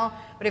to sell.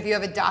 But if you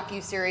have a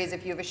docuseries,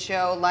 if you have a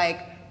show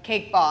like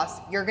Cake Boss,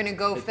 you're going to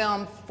go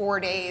film 4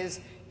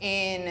 days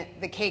in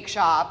the cake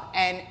shop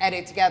and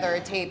edit together a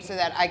tape so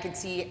that I could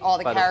see all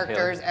the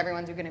characters,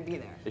 everyone's going to be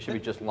there. It should be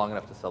just long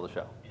enough to sell the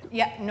show.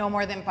 Yeah, no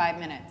more than 5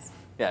 minutes.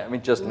 Yeah, I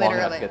mean, just long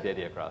enough to get the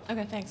idea across.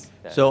 Okay, thanks.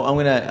 Yeah. So I'm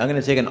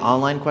gonna take an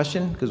online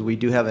question because we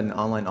do have an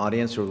online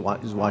audience who's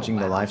watching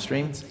the live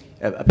stream.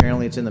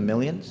 Apparently, it's in the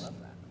millions.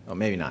 Oh,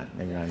 maybe not.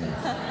 Maybe not.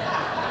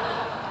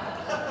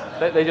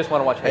 They just want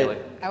to watch Hayley.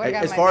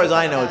 As far as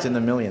I know, it's in the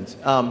millions.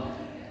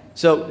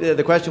 So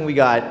the question we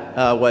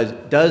got was,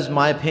 does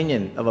my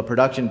opinion of a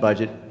production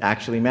budget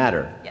actually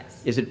matter?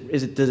 Yes. Does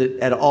it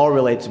at all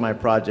relate to my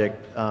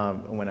project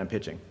when I'm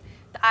pitching?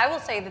 I will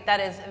say that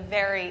is a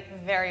very,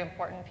 very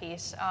important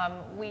piece.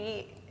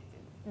 We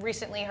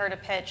recently heard a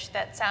pitch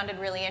that sounded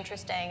really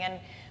interesting, and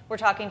we're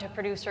talking to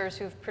producers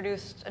who've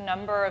produced a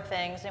number of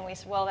things, and we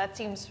said, well, that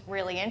seems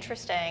really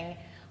interesting,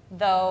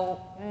 though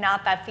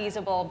not that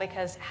feasible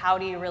because how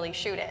do you really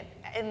shoot it?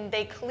 And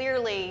they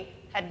clearly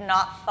had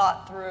not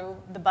thought through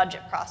the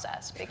budget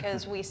process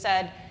because we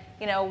said,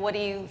 what do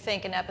you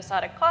think an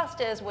episodic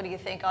cost is? What do you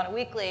think on a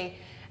weekly?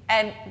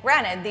 And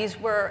granted, these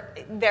were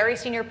very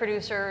senior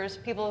producers,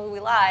 people who we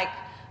like,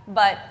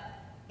 but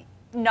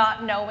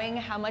not knowing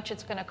how much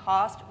it's going to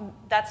cost,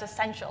 that's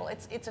essential.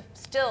 It's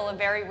still a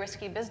very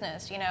risky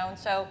business, and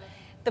so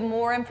the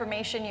more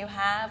information you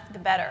have, the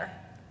better.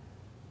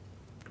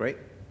 Great.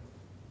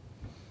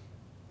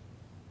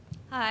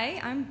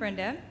 Hi, I'm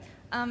Brenda.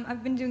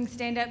 I've been doing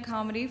stand-up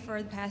comedy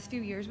for the past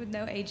few years with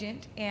no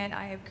agent, and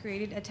I have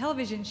created a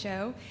television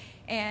show.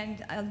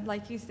 And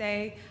like you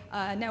say,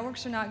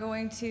 networks are not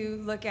going to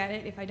look at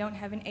it if I don't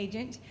have an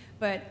agent,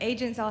 but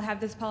agents all have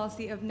this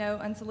policy of no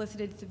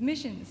unsolicited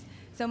submissions.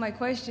 So my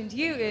question to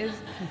you is,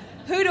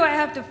 who do I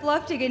have to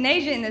fluff to get an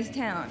agent in this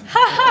town?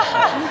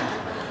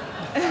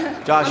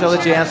 Josh, I'll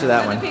let you answer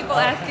that one. People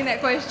asking that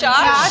question.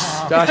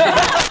 Josh?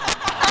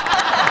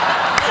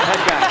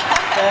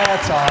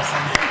 That's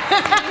awesome.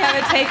 You have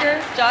a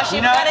taker? Josh,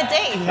 you've got a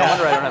date. No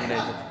wonder I don't have an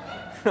agent.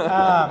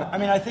 I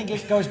mean, I think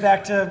it goes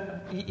back to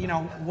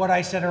what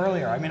I said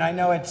earlier. I mean, I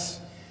know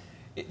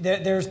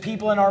there's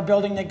people in our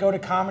building that go to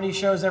comedy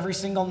shows every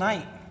single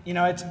night.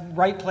 It's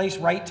right place,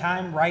 right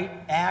time, right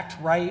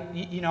act, right.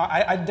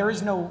 There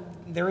is no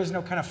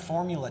kind of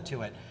formula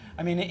to it.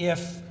 I mean,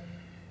 if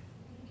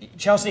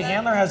Chelsea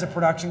Handler has a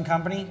production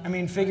company, I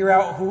mean, figure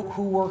out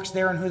who works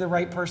there and who the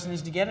right person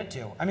is to get it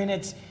to. I mean,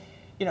 it's.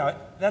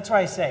 That's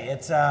why I say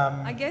it's.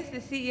 I guess the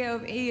CEO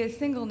of E is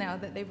single now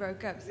that they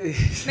broke up, so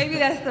maybe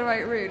that's the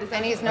right route.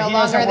 And he's no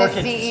longer the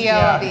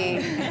CEO of E.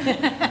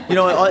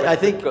 I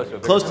think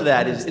close to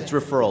that is it's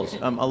referrals.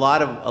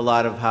 A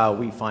lot of how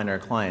we find our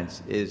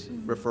clients is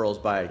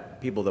referrals by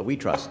people that we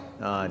trust.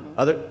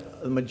 The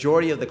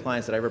majority of the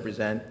clients that I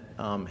represent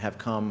have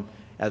come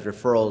as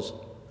referrals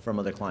from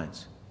other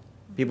clients.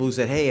 People who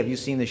said, "Hey, have you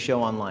seen this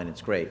show online?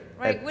 It's great."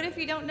 Right. What if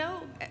you don't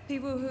know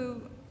people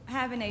who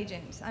have an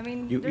agent? I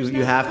mean, you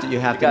have to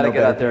know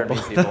get out there and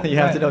meet people. You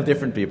have to know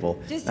different people.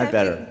 Just not have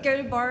better. to go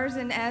to bars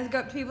and go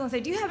up to people and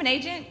say, "Do you have an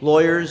agent?"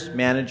 Lawyers,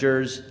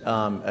 managers,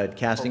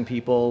 casting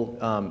people,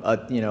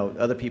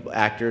 other people,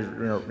 actors,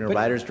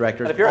 writers,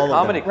 directors. But if you're all at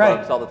comedy of them.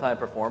 clubs all the time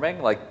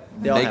performing, like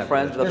They all make have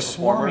friends with other They're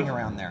swarming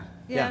performers. around there.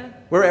 Yeah.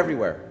 We're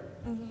everywhere.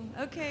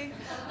 Mm-hmm. Okay.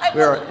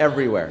 We're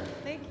everywhere.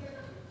 Thank you.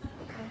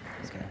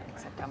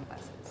 Except on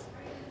buses.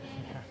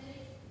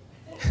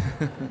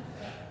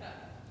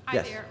 Hi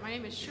Yes. there, my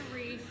name is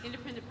Cherie,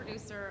 independent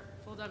producer,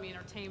 Full Dummy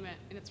Entertainment,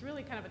 and it's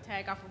really kind of a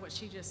tag off of what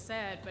she just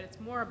said, but it's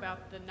more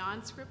about the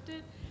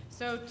non-scripted.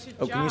 So to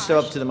Josh, can you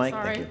step up to the mic?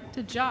 Sorry, Thank you.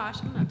 to Josh,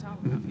 I'm not tall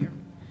enough here.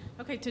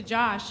 Okay, to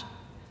Josh,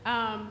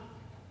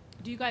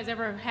 do you guys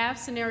ever have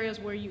scenarios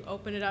where you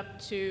open it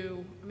up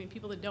to,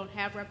 people that don't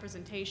have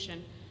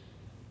representation,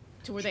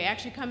 to where they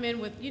actually come in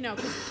with,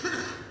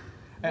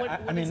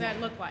 what does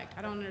that look like?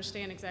 I don't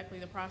understand exactly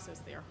the process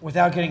there.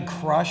 Without getting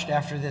crushed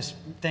after this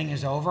thing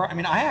is over,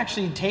 I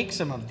actually take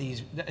some of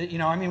these,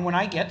 when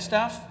I get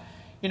stuff,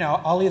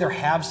 I'll either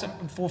have some,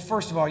 well,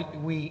 first of all,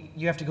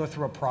 you have to go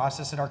through a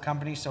process at our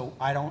company so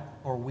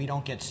we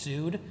don't get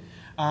sued.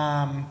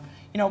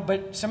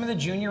 But some of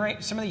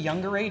the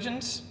younger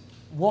agents,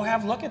 we'll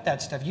have look at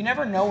that stuff. You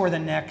never know where the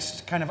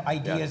next kind of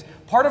idea is.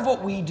 Part of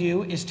what we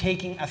do is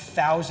taking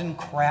 1,000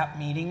 crap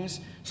meetings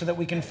so that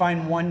we can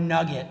find one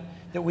nugget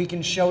that we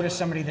can show to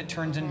somebody that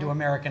turns into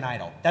American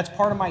Idol. That's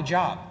part of my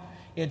job.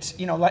 It's,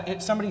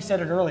 somebody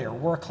said it earlier,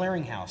 we're a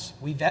clearinghouse.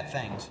 We vet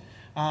things.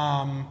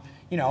 And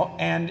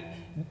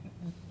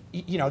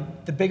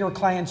the bigger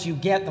clients you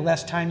get, the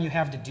less time you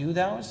have to do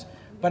those.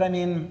 But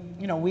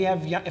we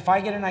have, if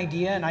I get an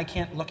idea and I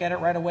can't look at it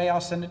right away,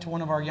 I'll send it to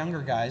one of our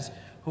younger guys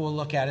who will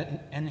look at it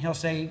and he'll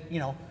say,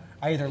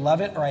 I either love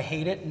it or I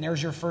hate it, and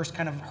there's your first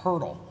kind of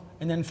hurdle.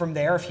 And then from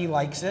there, if he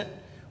likes it,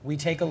 we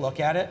take a look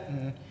at it,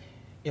 and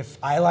if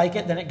I like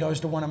it, then it goes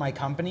to one of my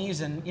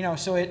companies, and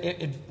so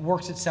it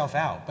works itself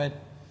out. But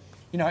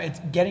it's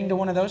getting to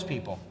one of those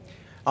people.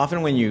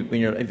 Often when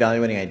you're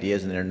evaluating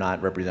ideas and they're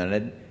not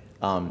represented,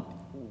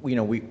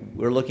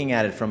 we're looking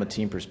at it from a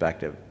team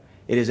perspective.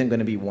 It isn't going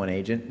to be one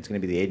agent. It's going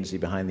to be the agency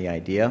behind the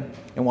idea.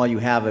 And while you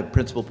have a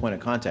principal point of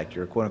contact,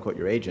 you're quote-unquote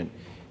your agent,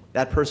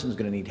 that person's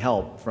going to need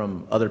help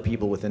from other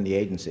people within the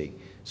agency.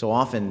 So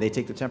often they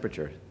take the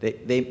temperature.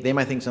 They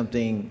might think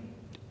something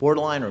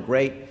borderline or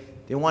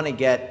great. They want to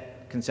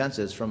get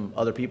consensus from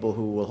other people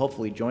who will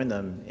hopefully join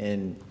them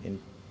in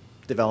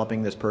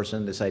developing this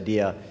person, this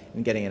idea,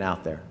 and getting it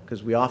out there.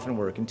 Because we often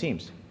work in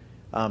teams.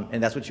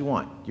 And that's what you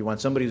want. You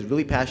want somebody who's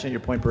really passionate, your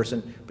point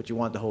person, but you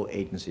want the whole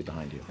agency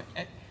behind you.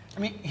 I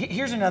mean,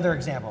 here's another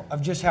example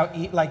of just how,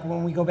 like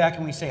when we go back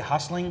and we say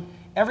hustling,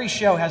 every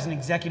show has an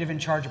executive in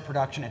charge of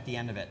production at the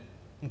end of it,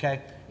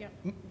 okay?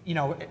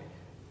 Yeah.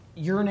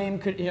 Your name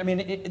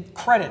could,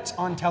 credits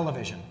on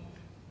television.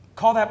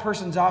 Call that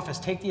person's office,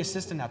 take the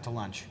assistant out to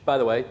lunch. By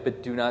the way,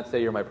 but do not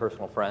say you're my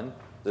personal friend.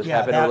 This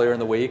happened earlier in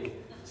the week.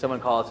 Someone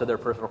called, said their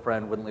personal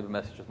friend wouldn't leave a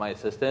message with my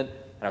assistant,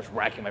 and I was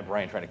racking my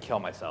brain trying to kill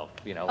myself.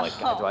 Do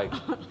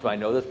I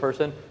know this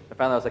person? I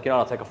finally was like,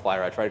 I'll take a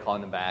flyer. I tried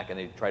calling them back, and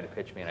they tried to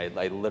pitch me, and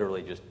I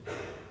literally just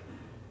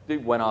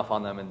went off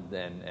on them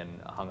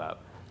and hung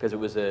up because it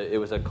was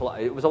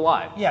a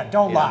lie. Yeah,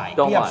 don't lie.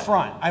 Don't Be lie.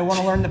 upfront. I want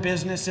to learn the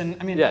business,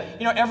 and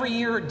every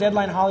year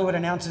Deadline Hollywood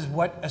announces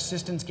what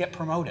assistants get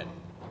promoted.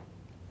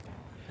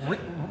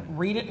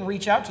 Read it and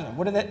reach out to them.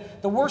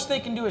 The worst they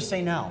can do is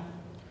say no.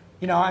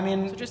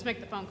 So just make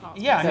the phone calls.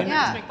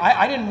 Yeah,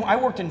 I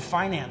worked in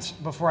finance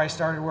before I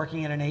started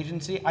working at an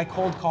agency. I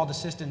cold called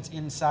assistants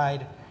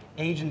inside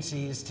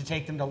agencies to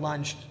take them to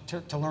lunch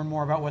to learn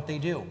more about what they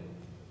do.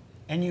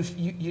 And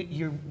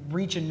you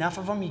reach enough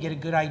of them, you get a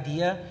good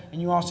idea,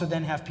 and you also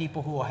then have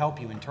people who will help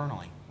you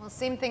internally. Well,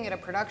 same thing at a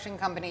production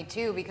company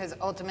too, because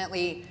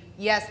ultimately,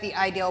 yes, the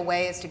ideal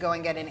way is to go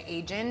and get an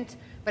agent,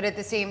 but at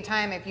the same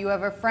time, if you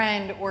have a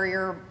friend or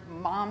your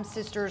mom's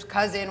sister's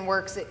cousin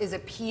is a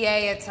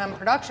PA at some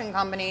production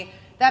company,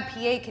 that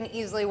PA can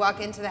easily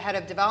walk into the head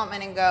of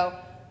development and go,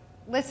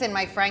 listen,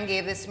 my friend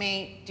gave this to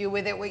me, do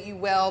with it what you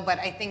will, but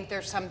I think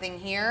there's something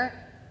here.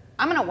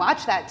 I'm going to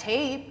watch that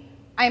tape.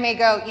 I may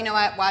go, you know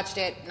what, watched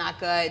it, not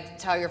good,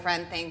 tell your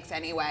friend thanks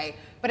anyway.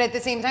 But at the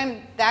same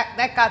time,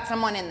 that got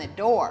someone in the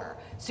door.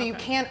 So it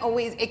can't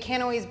always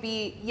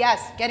be,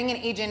 yes, getting an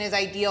agent is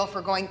ideal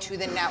for going to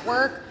the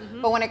network,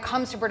 but when it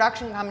comes to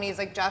production companies,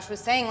 like Josh was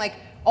saying, like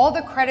all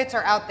the credits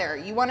are out there.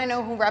 You want to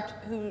know who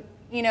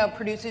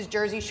produces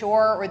Jersey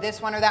Shore or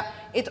this one or that.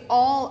 It's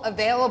all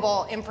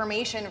available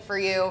information for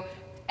you.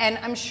 And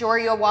I'm sure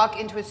you'll walk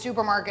into a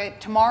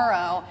supermarket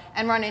tomorrow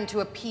and run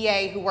into a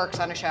PA who works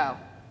on a show.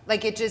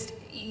 Like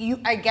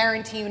I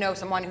guarantee you know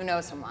someone who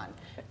knows someone.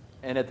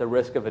 And at the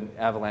risk of an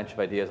avalanche of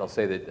ideas, I'll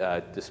say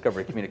that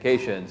Discovery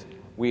Communications,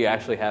 we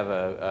actually have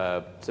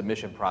a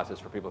submission process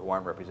for people who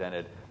aren't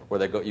represented,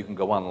 where you can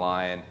go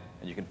online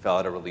and you can fill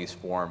out a release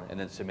form and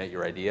then submit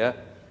your idea.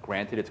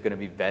 Granted, it's going to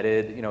be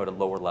vetted, at a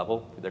lower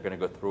level. They're going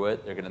to go through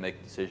it. They're going to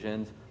make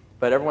decisions.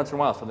 But every once in a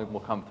while, something will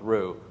come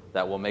through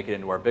that will make it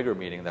into our bigger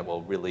meeting that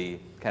we'll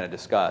really kind of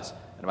discuss.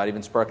 And it might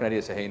even spark an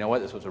idea, say, hey, you know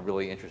what? This was a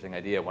really interesting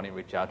idea. Why don't you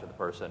reach out to the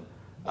person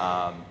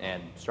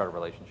and start a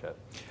relationship?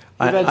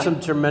 We've had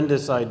some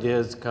tremendous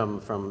ideas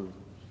come from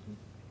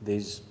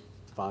these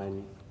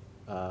fine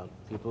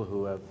people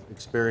who have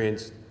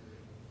experienced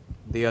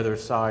the other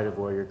side of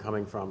where you're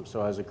coming from.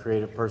 So as a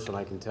creative person,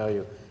 I can tell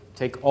you,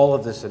 take all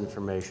of this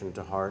information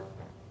to heart.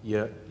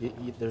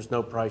 There's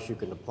no price you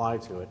can apply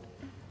to it.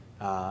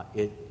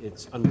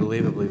 It's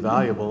unbelievably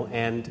valuable,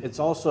 and it's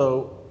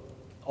also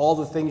all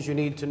the things you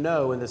need to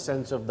know in the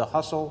sense of the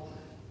hustle,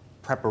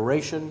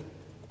 preparation.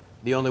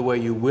 The only way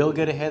you will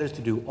get ahead is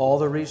to do all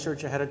the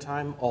research ahead of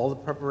time, all the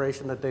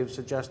preparation that they've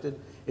suggested.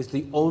 It's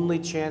the only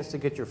chance to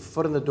get your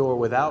foot in the door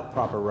without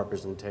proper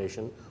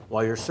representation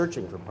while you're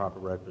searching for proper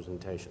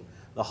representation.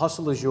 The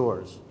hustle is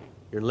yours.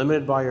 You're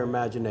limited by your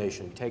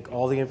imagination. Take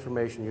all the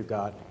information you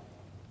got,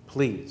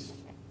 please.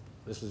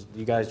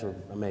 You guys are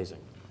amazing.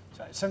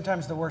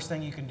 Sometimes the worst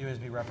thing you can do is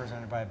be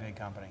represented by a big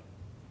company.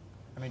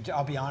 I mean,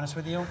 I'll be honest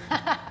with you.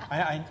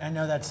 I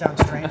know that sounds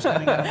strange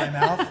coming out of my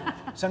mouth.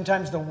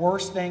 Sometimes the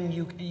worst thing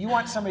you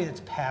want somebody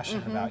that's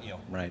passionate about you.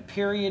 Right.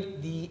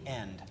 Period. The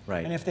end.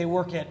 Right. And if they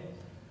work at,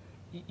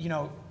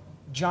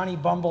 Johnny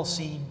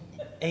Bumbleseed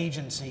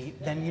agency,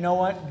 then you know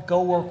what?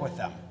 Go work with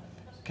them,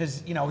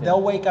 because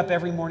they'll wake up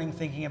every morning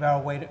thinking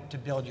about a way to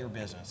build your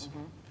business.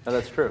 No,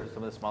 that's true.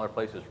 Some of the smaller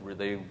places where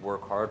they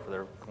work hard for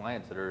their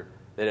clients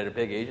that at a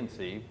big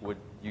agency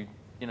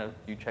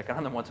you check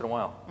on them once in a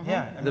while.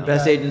 Yeah. The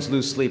best agents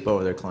lose sleep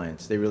over their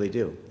clients. They really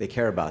do. They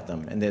care about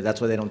them, and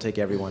that's why they don't take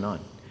everyone on.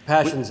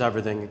 Passion's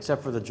everything,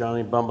 except for the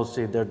Johnny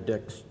Bumbleseed, they're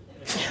dicks.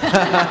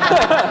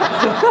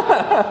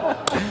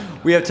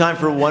 We have time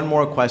for one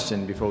more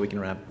question before we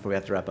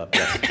have to wrap up.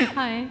 Yes.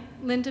 Hi,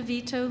 Linda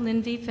Vito,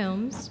 Linv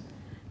Films.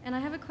 And I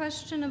have a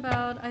question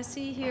about, I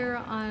see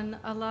here on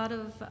a lot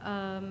of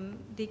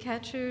the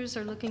catchers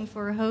are looking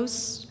for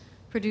hosts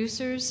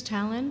producers,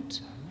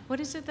 talent. What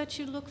is it that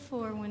you look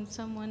for when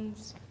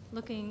someone's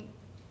looking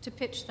to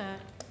pitch that?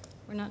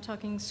 We're not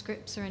talking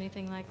scripts or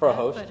anything like For a that,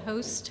 host? but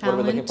hosts, What are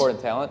talent. we looking for in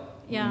talent?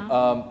 Yeah.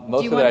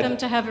 Most Do you of want it them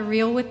to have a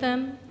reel with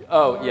them?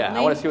 Oh yeah, I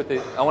Leigh? want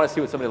to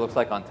see what somebody looks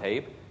like on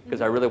tape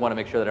because I really want to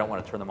make sure that I don't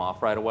want to turn them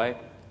off right away.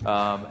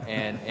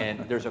 And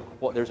there's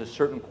a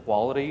certain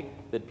quality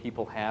that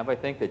people have, I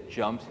think, that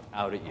jumps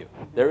out at you.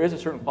 There is a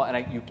certain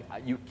quality, and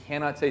you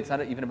cannot say it's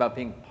not even about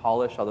being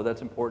polished, although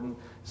that's important.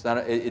 It's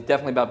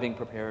definitely about being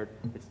prepared.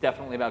 It's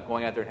definitely about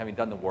going out there and having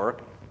done the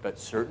work. But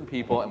certain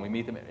people, and we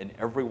meet them in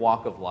every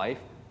walk of life,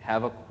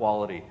 have a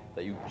quality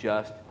that you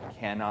just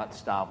cannot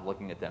stop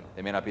looking at them.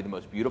 They may not be the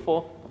most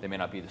beautiful, they may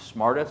not be the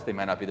smartest, they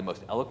may not be the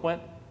most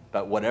eloquent,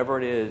 but whatever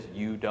it is,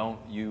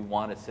 you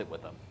want to sit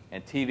with them.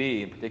 And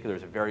TV in particular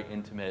is a very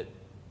intimate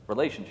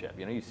relationship.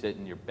 You know, you sit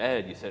in your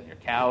bed, you sit on your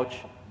couch,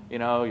 you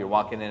know, you're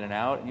walking in and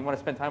out, and you want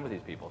to spend time with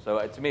these people.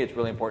 So to me, it's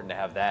really important to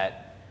have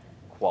that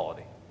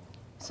quality.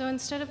 So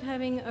instead of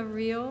having a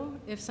reel,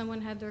 if someone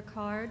had their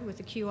card with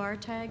a QR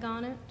tag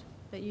on it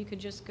that you could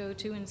just go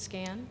to and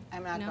scan?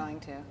 I'm not going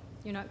to.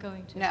 You're not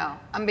going to? No,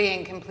 I'm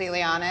being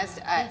completely honest.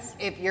 Yes.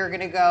 If you're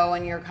going to go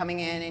and you're coming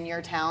in and your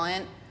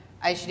talent,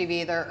 I should have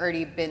either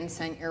already been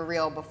sent your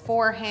reel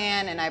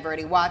beforehand and I've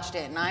already watched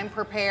it and I'm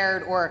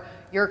prepared, or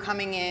you're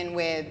coming in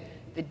with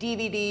the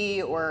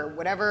DVD or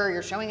whatever,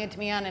 you're showing it to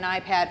me on an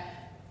iPad.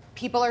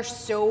 People are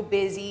so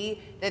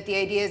busy that the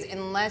idea is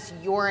unless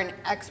you're an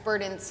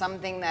expert in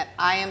something that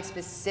I am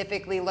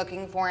specifically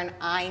looking for and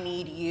I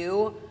need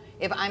you,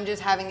 if I'm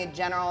just having a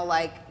general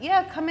like,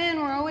 yeah, come in,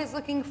 we're always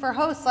looking for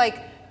hosts,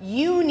 like,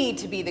 you need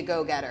to be the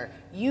go-getter.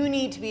 You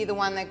need to be the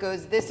one that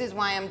goes, this is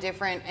why I'm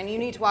different, and you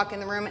need to walk in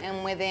the room,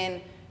 and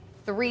within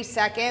 3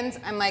 seconds,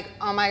 I'm like,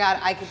 oh my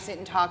God, I could sit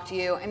and talk to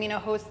you. I mean, a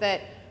host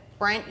that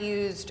Brent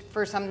used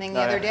for something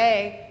the other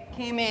day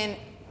came in,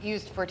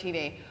 used for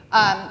TV,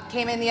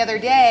 came in the other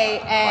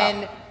day,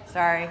 and,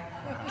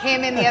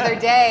 came in the other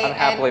day,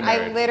 and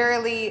I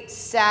literally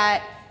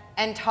sat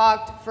and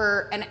talked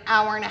for an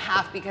hour and a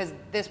half because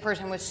this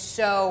person was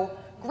so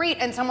great,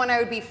 and someone I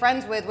would be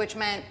friends with, which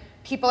meant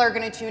people are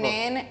going to tune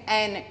in,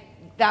 and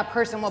that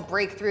person will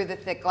break through the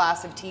thick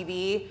glass of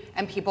TV,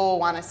 and people will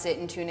want to sit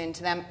and tune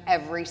into them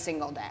every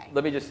single day.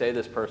 Let me just say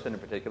this person in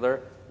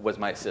particular was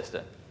my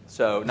assistant.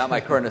 So not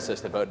my current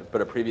assistant,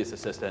 but a previous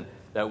assistant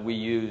that we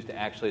used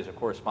actually as a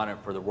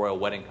correspondent for the royal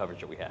wedding coverage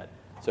that we had.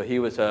 So he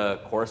was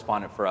a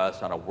correspondent for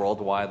us on a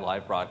worldwide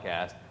live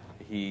broadcast.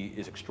 He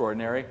is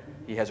extraordinary.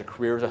 He has a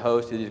career as a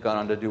host that he's gone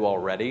on to do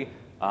already.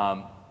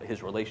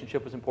 His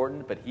relationship was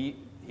important, but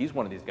he's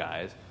one of these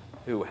guys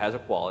who has a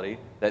quality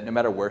that no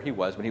matter where he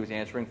was, when he was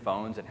answering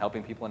phones and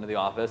helping people into the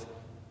office,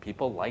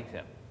 people liked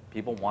him.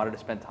 People wanted to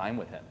spend time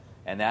with him.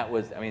 And that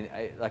was,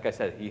 like I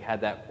said, he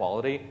had that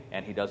quality,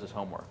 and he does his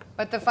homework.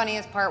 But the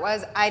funniest part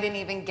was he didn't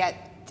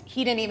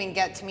even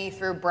get to me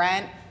through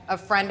Brent. A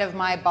friend of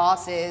my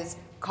boss's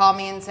called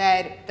me and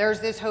said,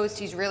 there's this host,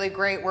 he's really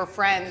great, we're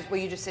friends, will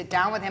you just sit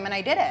down with him? And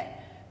I did it.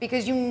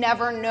 Because you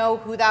never know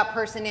who that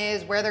person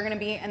is, where they're going to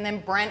be. And then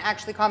Brent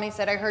actually called me and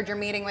said, I heard you're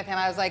meeting with him.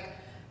 I was like,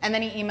 and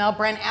then he emailed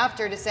Brent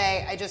after to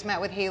say, I just met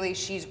with Hayley,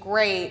 she's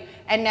great.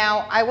 And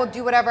now I will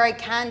do whatever I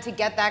can to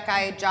get that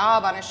guy a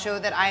job on a show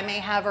that I may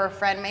have or a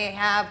friend may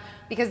have,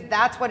 because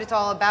that's what it's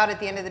all about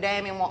at the end of the day.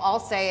 I mean, we'll all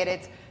say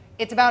it.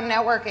 It's about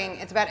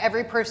networking. It's about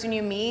every person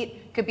you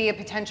meet could be a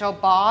potential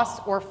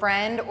boss or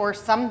friend or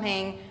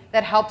something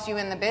that helps you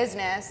in the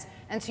business.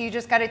 And so you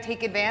just got to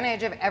take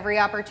advantage of every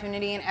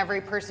opportunity and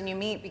every person you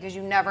meet, because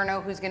you never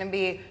know who's going to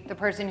be the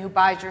person who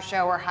buys your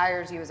show or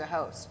hires you as a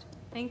host.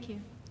 Thank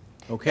you.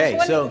 Okay, I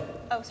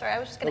was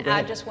just going to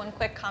add just one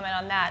quick comment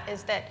on that,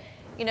 is that,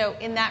 you know,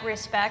 in that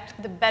respect,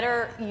 the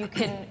better you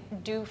can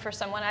do for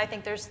someone, I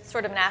think there's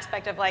sort of an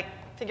aspect of like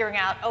figuring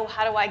out, oh,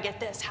 how do I get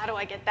this? How do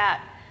I get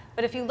that?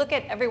 But if you look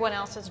at everyone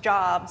else's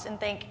jobs and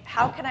think,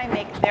 how can I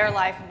make their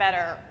life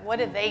better? What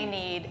do they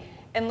need?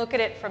 And look at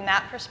it from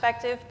that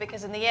perspective,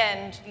 because in the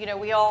end, you know,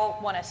 we all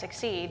want to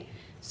succeed.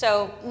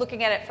 So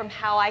looking at it from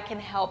how I can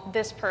help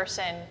this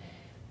person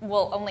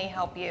will only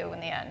help you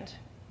in the end.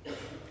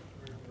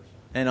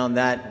 And on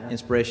that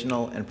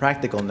inspirational and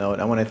practical note,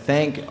 I want to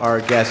thank our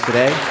guests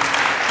today.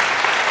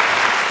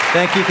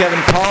 Thank you, Kevin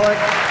Pollak.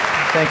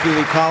 Thank you,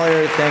 Leigh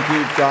Collier. Thank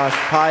you, Josh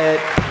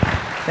Pyatt.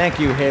 Thank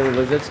you, Hayley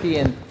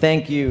Lozitsky. And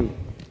thank you,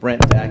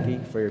 Brent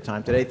Zacky, for your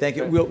time today. Thank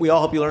you. We all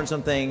hope you learned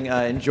something.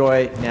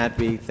 Enjoy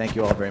NATB. Thank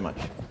you all very much.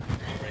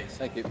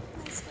 Thank you.